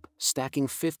set up, stacking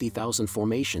 50,000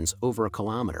 formations over a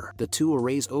kilometer. The two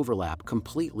arrays overlap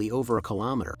completely over a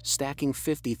kilometer, stacking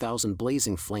 50,000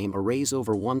 blazing flame arrays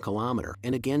over 1 kilometer,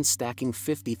 and again stacking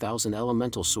 50,000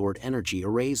 elemental sword energy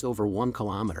arrays over 1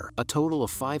 kilometer. A total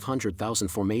of 500,000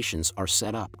 formations are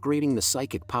set up, grading the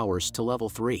psychic powers to level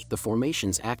 3. The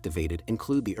formations activated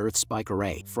include the Earth Spike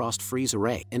Array, Frost Freeze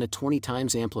Array, and a 20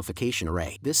 times amplification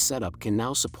array. This setup can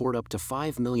now support up to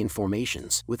 5 million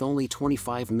formations, with only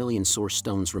 25 million source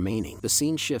stones remaining. The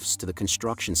scene shifts to the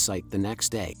construction site the next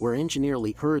day, where Engineer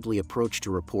Lee hurriedly approached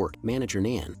to report, "Manager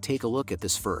Nan, take a look at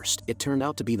this first." It turned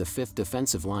out to be the 5th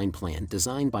defensive line plan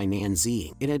designed by Nan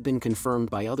Ziying. It had been confirmed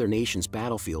by other nations'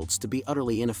 battlefields to be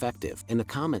utterly ineffective, and the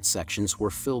comment sections were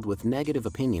filled with negative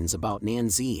opinions about Nan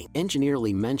Ziying. Engineer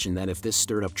Lee mentioned that if this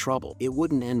stirred up trouble, it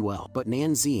wouldn't end well, but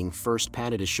Nan Ziying first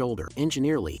patted his shoulder.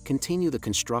 "Engineer Lee, continue the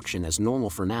construction as normal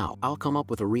for now. I'll come up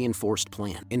with a reinforced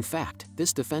plan." In fact,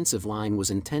 this defensive line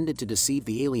was intended to deceive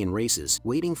the alien races,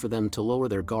 waiting for them to lower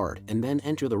their guard and then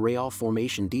enter the Real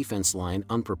formation defense line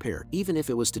unprepared. Even if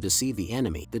it was to deceive the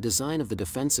enemy, the design of the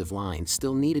defensive line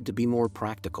still needed to be more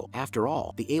practical. After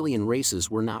all, the alien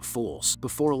races were not fools.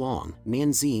 Before long,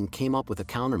 Nan Ziying came up with a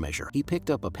countermeasure. He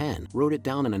picked up a pen, wrote it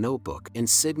down in a notebook, and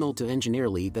signaled to Engineer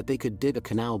Lee that they could dig a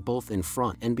canal both in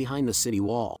front and behind the city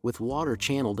wall, with water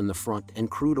channeled in the front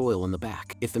and crude oil in the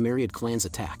back. If the myriad clans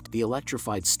attacked, the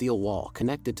electrified steel wall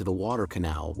connected to the water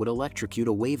canal would electrocute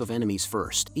a wave of enemies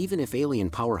first. Even if alien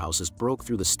powerhouses broke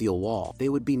through the steel wall, they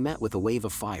would be met with a wave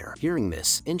of fire. Hearing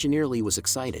this, Engineer Lee was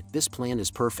excited. This plan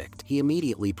is perfect. He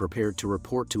immediately prepared to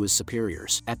report to his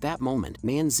superiors. At that moment,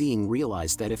 Nan Ziying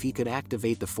realized that if he could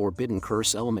activate the forbidden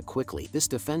curse element quickly, this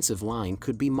defensive line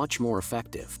could be much more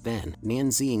effective. Then, Nan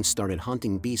Ziying started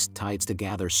hunting beast tides to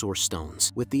gather source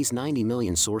stones. With these 90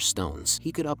 million source stones,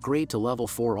 he could upgrade to level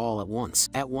 4 all at once.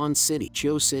 At Wan City,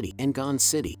 Chiu City, and Gan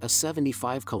City, a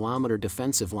 75-kilometer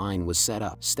defensive line was set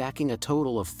up, stacking a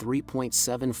total of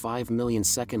 3.75 million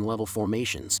second-level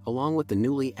formations, along with the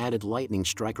newly added Lightning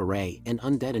Strike Array and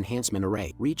Undead Enhancement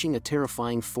Array, reaching a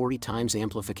terrifying 40 times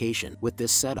amplification. With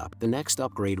this setup, the next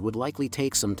upgrade would likely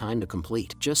take some time to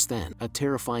complete. Just then, a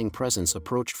terrifying presence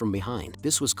approached from behind.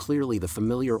 This was clearly the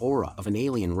familiar aura of an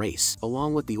alien race,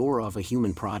 along with the aura of a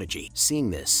human prodigy. Seeing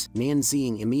this, Nan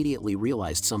Ziying immediately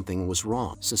realized something was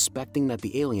wrong, suspecting that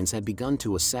the aliens had begun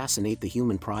to assassinate the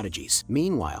human prodigies.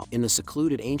 Meanwhile, in the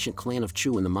secluded ancient clan of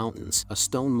Chu in the mountains, a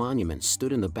stone monument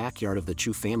stood in the backyard of the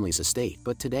Chu family's estate,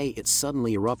 but today it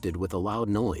suddenly erupted with a loud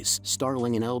noise,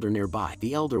 startling an elder nearby.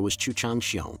 The elder was Chu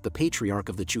Changxiong, the patriarch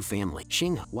of the Chu family.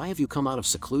 "Xinghe, why have you come out of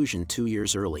seclusion 2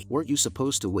 years early? Weren't you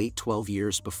supposed to wait 12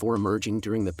 years before emerging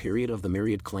during the period of the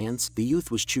myriad clans?" The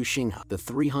youth was Chu Xinghe, the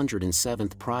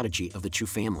 307th prodigy of the Chu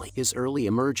family. His early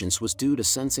emergence was due to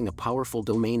sensing a powerful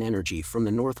domain energy from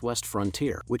the northwest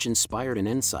frontier, which inspired an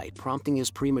insight, prompting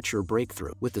his premature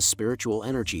breakthrough. With the spiritual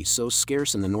energy so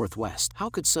scarce in the northwest, how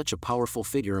could such a powerful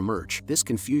figure emerge? This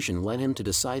confusion led him to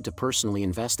decide to personally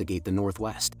investigate the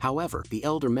northwest. However, the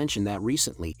elder mentioned that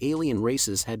recently, alien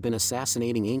races had been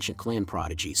assassinating ancient clan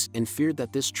prodigies, and feared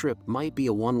that this trip might be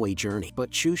a one-way journey.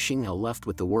 But Chu Xinghe left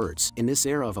with the words, "In this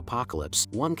era of apocalypse,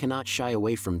 one cannot shy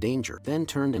away from danger," then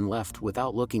turned and left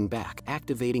without looking back,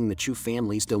 activating the Chu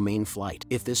family's domain flight.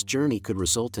 If this journey could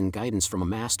result in guidance from a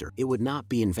master, it would not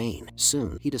be in vain.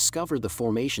 Soon, he discovered the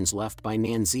formations left by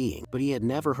Nan Ziying, but he he had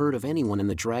never heard of anyone in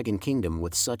the Dragon Kingdom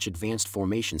with such advanced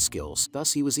formation skills.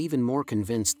 Thus he was even more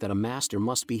convinced that a master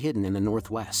must be hidden in the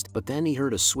northwest. But then he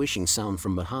heard a swishing sound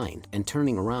from behind, and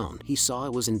turning around, he saw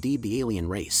it was indeed the alien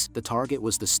race. The target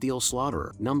was the Steel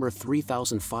Slaughterer, number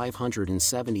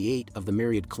 3578 of the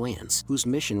myriad clans, whose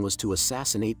mission was to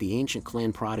assassinate the ancient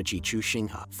clan prodigy Chu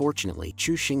Xinghe. Fortunately,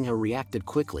 Chu Xinghe reacted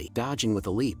quickly, dodging with a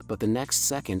leap, but the next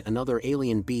second another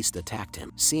alien beast attacked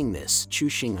him. Seeing this, Chu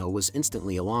Xinghe was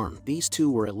instantly alarmed. These two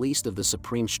were at least of the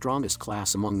supreme strongest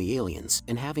class among the aliens,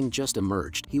 and having just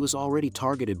emerged, he was already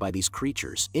targeted by these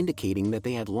creatures, indicating that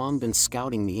they had long been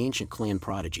scouting the ancient clan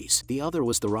prodigies. The other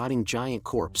was the rotting giant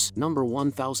corpse, number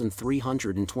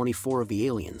 1324 of the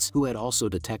aliens, who had also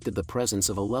detected the presence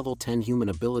of a level 10 human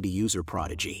ability user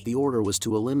prodigy. The order was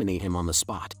to eliminate him on the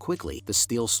spot. Quickly, the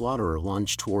Steel Slaughterer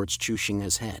lunged towards Chu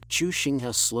Xinghe's head. Chu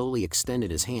Xinghe slowly extended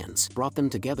his hands, brought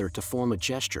them together to form a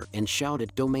gesture, and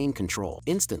shouted, "Domain control."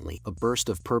 Instantly, a burst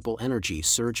of purple energy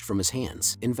surged from his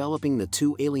hands, enveloping the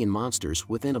two alien monsters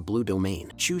within a blue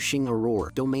domain. Chu Xinghe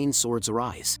roared, "Domain swords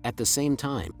arise." At the same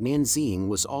time, Nan Xiying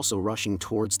was also rushing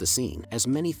towards the scene, as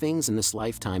many things in this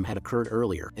lifetime had occurred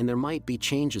earlier, and there might be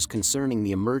changes concerning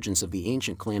the emergence of the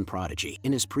ancient clan prodigy.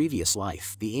 In his previous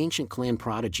life, the ancient clan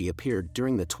prodigy appeared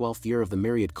during the 12th year of the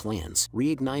myriad clans,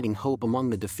 reigniting hope among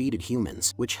the defeated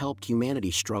humans, which helped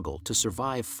humanity struggle to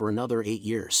survive for another 8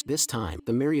 years. This time,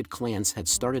 the myriad clans had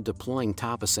started deploying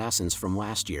top assassins from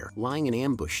last year, lying in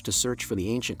ambush to search for the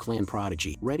ancient clan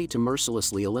prodigy, ready to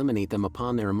mercilessly eliminate them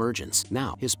upon their emergence.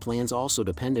 Now, his plans also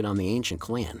depended on the ancient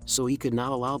clan, so he could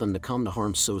not allow them to come to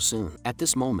harm so soon. At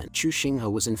this moment, Chu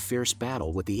Xinghe was in fierce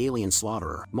battle with the alien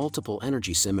Slaughterer. Multiple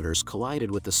energy scimitars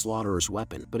collided with the Slaughterer's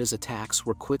weapon, but his attacks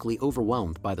were quickly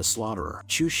overwhelmed by the Slaughterer.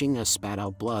 Chu Xinghe spat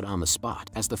out blood on the spot,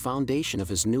 as the foundation of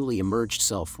his newly emerged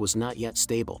self was not yet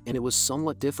stable, and it was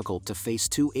somewhat difficult to face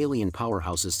two alien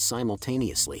powerhouses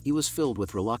simultaneously. He was filled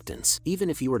with reluctance. Even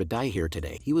if he were to die here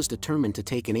today, he was determined to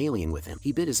take an alien with him.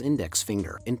 He bit his index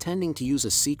finger, intending to use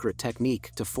a secret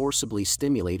technique to forcibly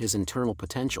stimulate his internal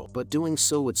potential, but doing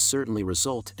so would certainly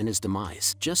result in his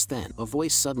demise. Just then, a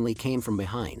voice suddenly came from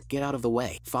behind, "Get out of the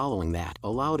way." Following that, a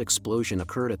loud explosion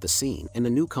occurred at the scene, and the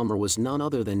newcomer was none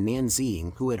other than Nan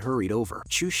Xiying, who had hurried over.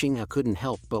 Chu Xinghe couldn't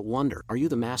help but wonder, "Are you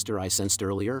the master I sensed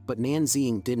earlier?" But Nan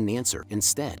Xiying didn't answer.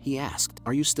 Instead, he asked,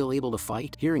 "Are you still able to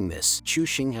fight?" Hearing this, Chu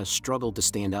Xinghe struggled to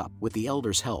stand up. "With the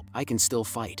elder's help, I can still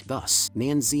fight." Thus,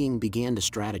 Nan Xiying began to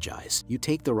strategize. "You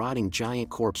take the rotting giant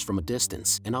corpse from a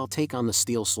distance, and I'll take on the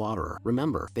Steel Slaughterer.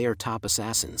 Remember, they are top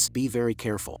assassins. Be very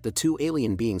careful." The two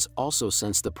alien beings also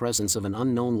sensed the presence of an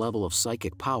unknown level of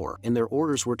psychic power, and their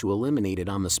orders were to eliminate it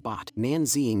on the spot. Nan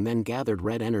Xiying then gathered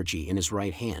red energy in his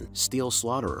right hand. "Steel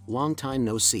Slaughterer, long time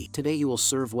no see. Today you will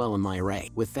serve well in my array."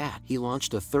 With that, he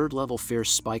launched a third-level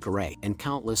fierce spike array, and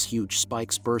countless huge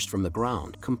spikes burst from the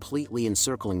ground, completely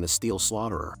encircling the Steel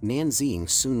Slaughterer. Nan Xiying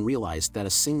soon realized that a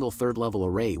single third-level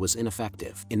array was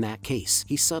ineffective. In that case,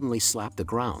 he suddenly slapped the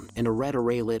ground, and a red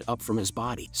array lit up from his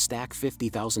body. "Stack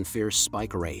 50,000 fierce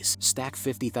spike arrays. Stack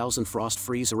 50,000 frost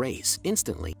freeze arrays."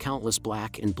 Instantly, countless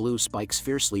black and blue spikes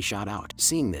fiercely shot out.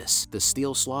 Seeing this, the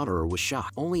Steel Slaughterer was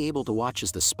shocked, only able to watch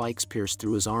as the spikes pierced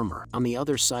through his armor. On the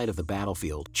other side of the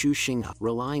battlefield, Chu Xinghe,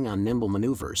 relying on nimble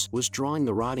maneuvers, was drawing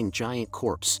the rotting giant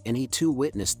corpse, and he too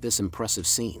witnessed this impressive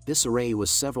scene. This array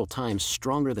was several times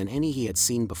stronger than any he had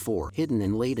seen before, hidden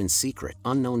and laid in secret,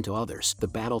 unknown to others. The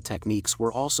battle techniques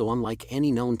were also unlike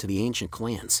any known to the ancient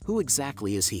clans. Who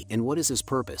exactly is he, and what is his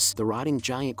purpose? The rotting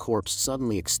giant corpse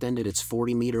suddenly extended its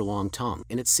 40-meter-long tongue,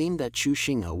 and it seemed that Chu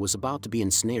Xinghe was about to be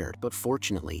ensnared, but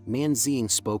fortunately, Nan Xiying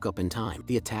spoke up in time.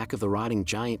 The attack of the rotting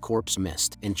giant corpse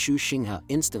missed, and Chu Xinghe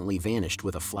instantly vanished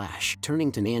with a flash.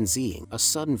 Turning to Nan Xiying, a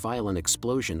sudden violent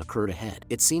explosion occurred ahead.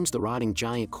 It seems the rotting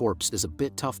giant corpse is a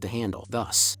bit tough to handle.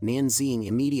 Thus, Nan Xiying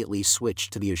immediately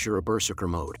switched to the Azura Berserker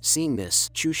mode. Seeing this,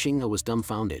 Chu Xinghe was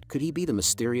dumbfounded. Could he be the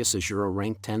mysterious Azura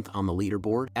ranked 10th on the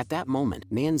leaderboard? At that moment,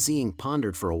 Nan Xiying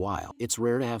pondered for a while. It's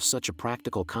rare to have such a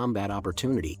practical combat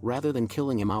opportunity. Rather than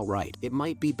killing him outright, it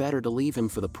might be better to leave him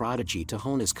for the prodigy to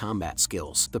hone his combat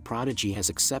skills. The prodigy has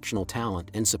exceptional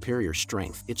talent and superior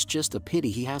strength. It's just a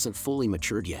pity he hasn't fully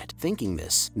matured yet. Thinking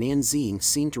this, Nan Xiying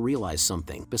seemed to realize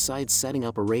something. Besides setting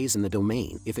up arrays in the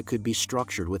domain, if it could be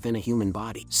structured within a human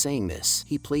body. Saying this,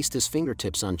 he placed his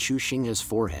fingertips on Chu Xinghe's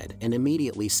forehead and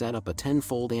immediately set up a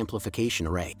 10-fold amplification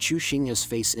array. Chu Xinghe's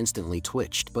face instantly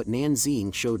twitched, but Nan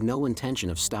Xiying showed no intention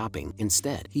of stopping.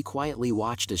 Instead, he quietly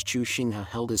watched as Chu Xinghe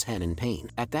held his head in pain.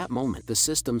 At that moment, the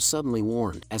system suddenly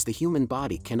warned, as the human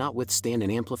body cannot withstand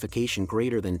an amplification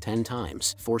greater than 10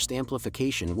 times, forced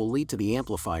amplification will lead to the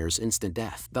amplifier's instant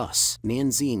death. Thus, Nan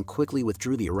Xiying quickly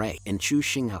withdrew the array, and Chu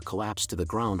Xinghe collapsed to the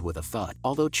ground with a thud.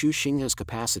 Although Chu Xingha's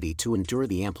capacity to endure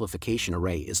the amplification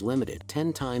array is limited,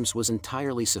 10 times was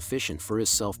entirely sufficient for his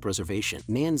self-preservation.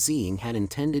 Nan Ziying had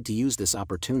intended to use this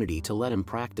opportunity to let him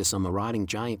practice on the rotting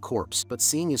giant corpse, but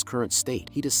seeing his current state,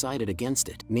 he decided against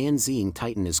it. Nan Ziying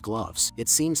tightened his gloves. It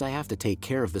seems I have to take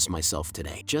care of this myself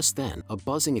today. Just then, a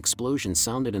buzzing explosion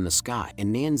sounded in the sky,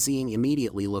 and Nan Ziying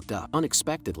immediately looked up.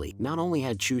 Unexpectedly, not only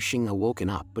had Chu Xingha woken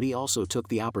up, but he also took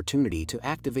the opportunity to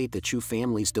activate the Chu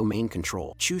family's domain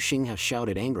control. Chu Xingha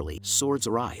shouted angrily, "Swords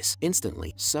arise!"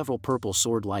 Instantly, several purple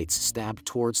sword lights stabbed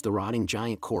towards the rotting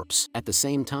giant corpse. At the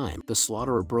same time, the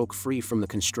slaughterer broke free from the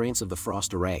constraints of the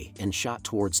frost array and shot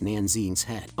towards Nan Ziying's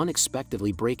head.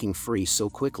 Unexpectedly breaking free so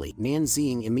quickly, Nan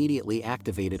Ziying immediately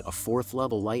activated a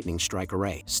 4th-level lightning strike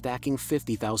array, stacking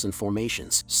 50,000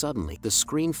 formations. Suddenly, the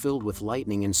screen filled with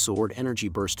lightning and sword energy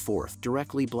burst forth,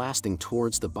 directly blasting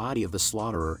towards the body of the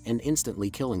slaughterer and instantly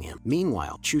killing him.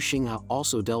 Meanwhile, Chu Xingha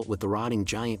also dealt with the rotting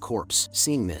giant corpse.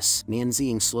 Seeing this, Nan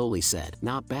Ziying slowly said,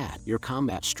 "Not bad. Your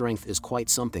combat strength is quite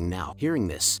something now." Hearing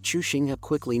this, Chu Xingha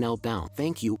quickly knelt down.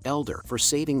 "Thank you, Elder, for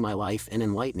saving my life and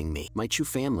enlightening me. My Chu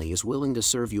family is willing to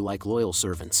serve you like loyal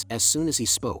servants." As soon as he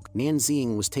spoke, Nan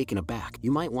Ziying was taken aback.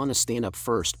 "You might want to stand up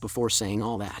first before saying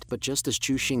all that." But just as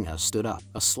Chu Xingha stood up,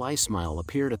 a sly smile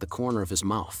appeared at the corner of his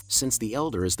mouth. Since the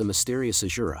Elder is the mysterious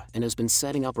Azura and has been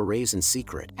setting up arrays in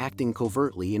secret, acting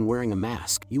covertly and wearing a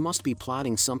mask, you must be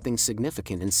plotting something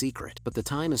significant in secret. But the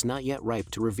time is not yet ripe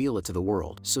to reveal it to the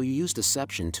world, so you use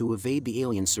deception to evade the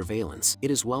alien surveillance.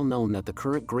 It is well known that the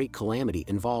current great calamity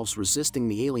involves resisting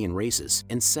the alien races,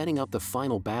 and setting up the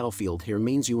final battlefield here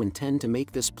means you intend to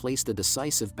make this place the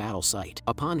decisive battle site.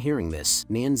 Upon hearing this,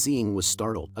 Nan Ziying was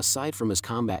startled. Aside from his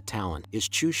combat talent, is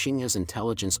Chu Xingha's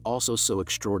intelligence also so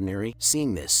extraordinary?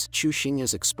 Seeing this, Chu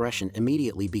Xingha's expression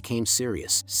immediately became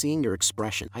serious. "Seeing your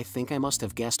expression, I think I must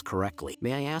have guessed correctly.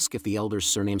 May I ask if the Elder's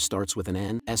surname starts with an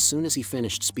N?" As soon as he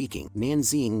finished speaking, Nan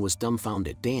Ziying was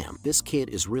dumbfounded. "Damn, this kid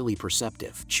is really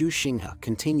perceptive." Chu Xingha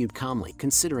continued calmly,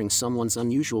 "Considering someone's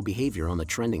unusual behavior on the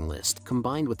trending list,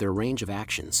 combined with their range of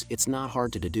actions, it's not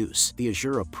hard to deduce. The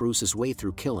Azura proves his way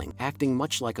through killing, acting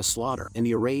much like a slaughter, and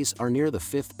the arrays are near the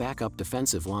 5th backup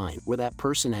defensive line, where that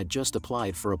person had just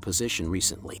applied for a position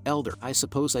recently. Elder, I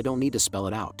suppose I don't need to spell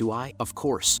it out, do I? Of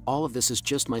course, all of this is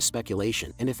just my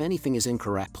speculation, and if anything is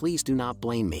incorrect, please do not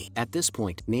blame me." At this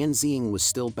point, Nan Ziying was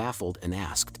still baffled and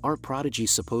asked, "Aren't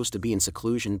prodigies supposed to be in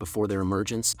seclusion before their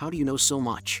emergence? How do you know so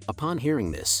much?" Upon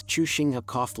hearing this, Chu Xingha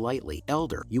coughed lightly.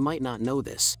 "Elder, you might not know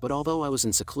this, but although I was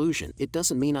in seclusion, it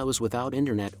doesn't mean I was without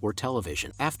internet or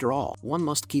television. After all, one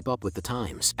must keep up with the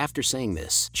times." After saying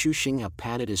this, Chu Xingha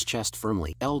patted his chest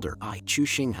firmly. "Elder, I, Chu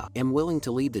Xingha, am willing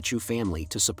to lead the Chu family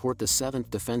to support the 7th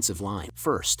defensive line.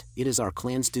 First, it is our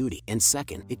clan's duty, and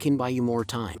second, it can buy you more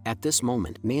time." At this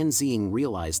moment, Nan Ziying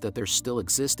realized that there still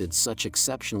existed such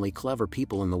exceptionally clever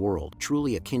people in the world,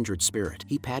 truly a kindred spirit.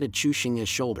 He patted Chu Xingha's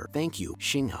shoulder. "Thank you,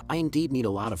 Xingha. I indeed need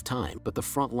a lot of time, but the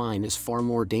front line is far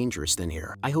more dangerous than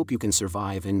here. I hope you can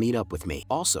survive and meet up with me.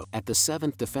 Also, at the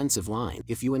 7th defensive line,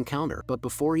 if you encounter..." But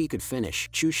before he could finish,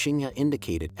 Chu Xingha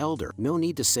indicated, "Elder, no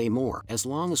need to say more. As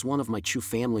long as one of my Chu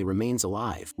family remains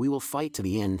alive, we will fight to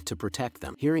the end to protect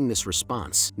them." Hearing this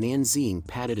response, Nan Ziying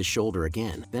patted his shoulder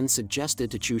again, then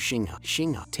suggested to Chu Xingha,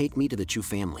 "Xingha, take me to the Chu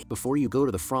family. Before you go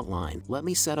to the front line, let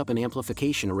me set up an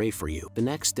amplification array for you." The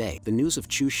next day, the news of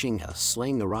Chu Xingha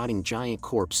slaying the rotting giant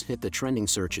corpse hit the trending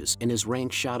searches, and his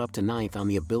rank shot up to 9th on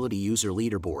the ability user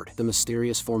leaderboard. The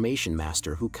mysterious formation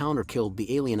master who counter-killed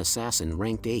the alien assassin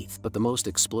ranked 8th, but the most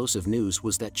explosive news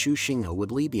was that Chu Xingha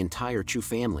would lead the entire Chu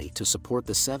family to support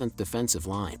the 7th defensive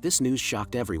line. This news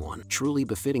shocked everyone, truly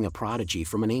befitting a prodigy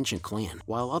from an ancient clan.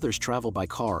 While others travel by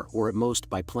car or at most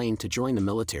by plane to join the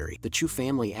military, the Chu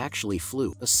family actually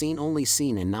flew, a scene only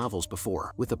seen in novels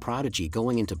before. With a prodigy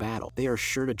going into battle, they are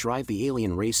sure to drive the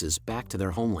alien races back to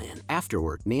their homeland.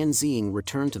 Afterward, Nan Ziying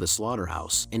returned to the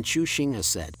slaughterhouse, and Chu Xingha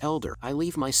said, "Elder, I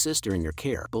leave my sister in your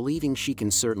care, believing she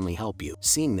can certainly help you."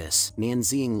 Seeing this, Nan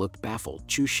Ziying looked baffled.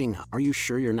 "Chu Xingha, are you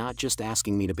sure you're not just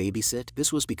asking me to babysit?"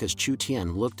 This was because Chu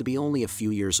Tian looked to be only a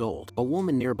few years old. A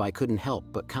woman nearby couldn't help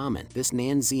but comment, "This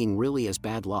Nan Ziying really has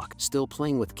bad luck, still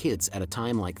playing with kids at a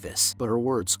time like this." But her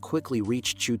words quickly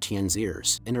reached Chu Tian's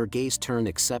ears, and her gaze turned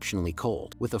exceptionally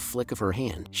cold. With a flick of her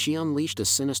hand, she unleashed a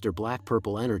sinister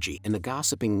black-purple energy, and the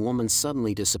gossiping woman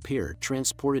suddenly disappeared,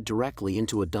 transported directly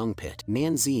into a dung pit.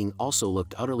 Nan Ziying also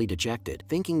looked utterly dejected,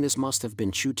 thinking this must have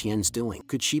been Chu Tian's doing.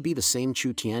 Could she be the same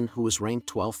Chu Tian who was ranked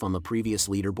 12th on the previous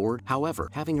leaderboard? However,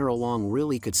 having her along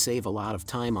really could save a lot of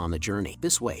time on the journey.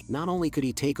 This way, not only could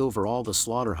he take over all the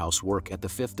slaughterhouse work at the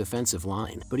 5th defensive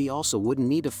line, but he also wouldn't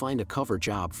need to find a cover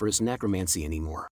job for his necromancy anymore.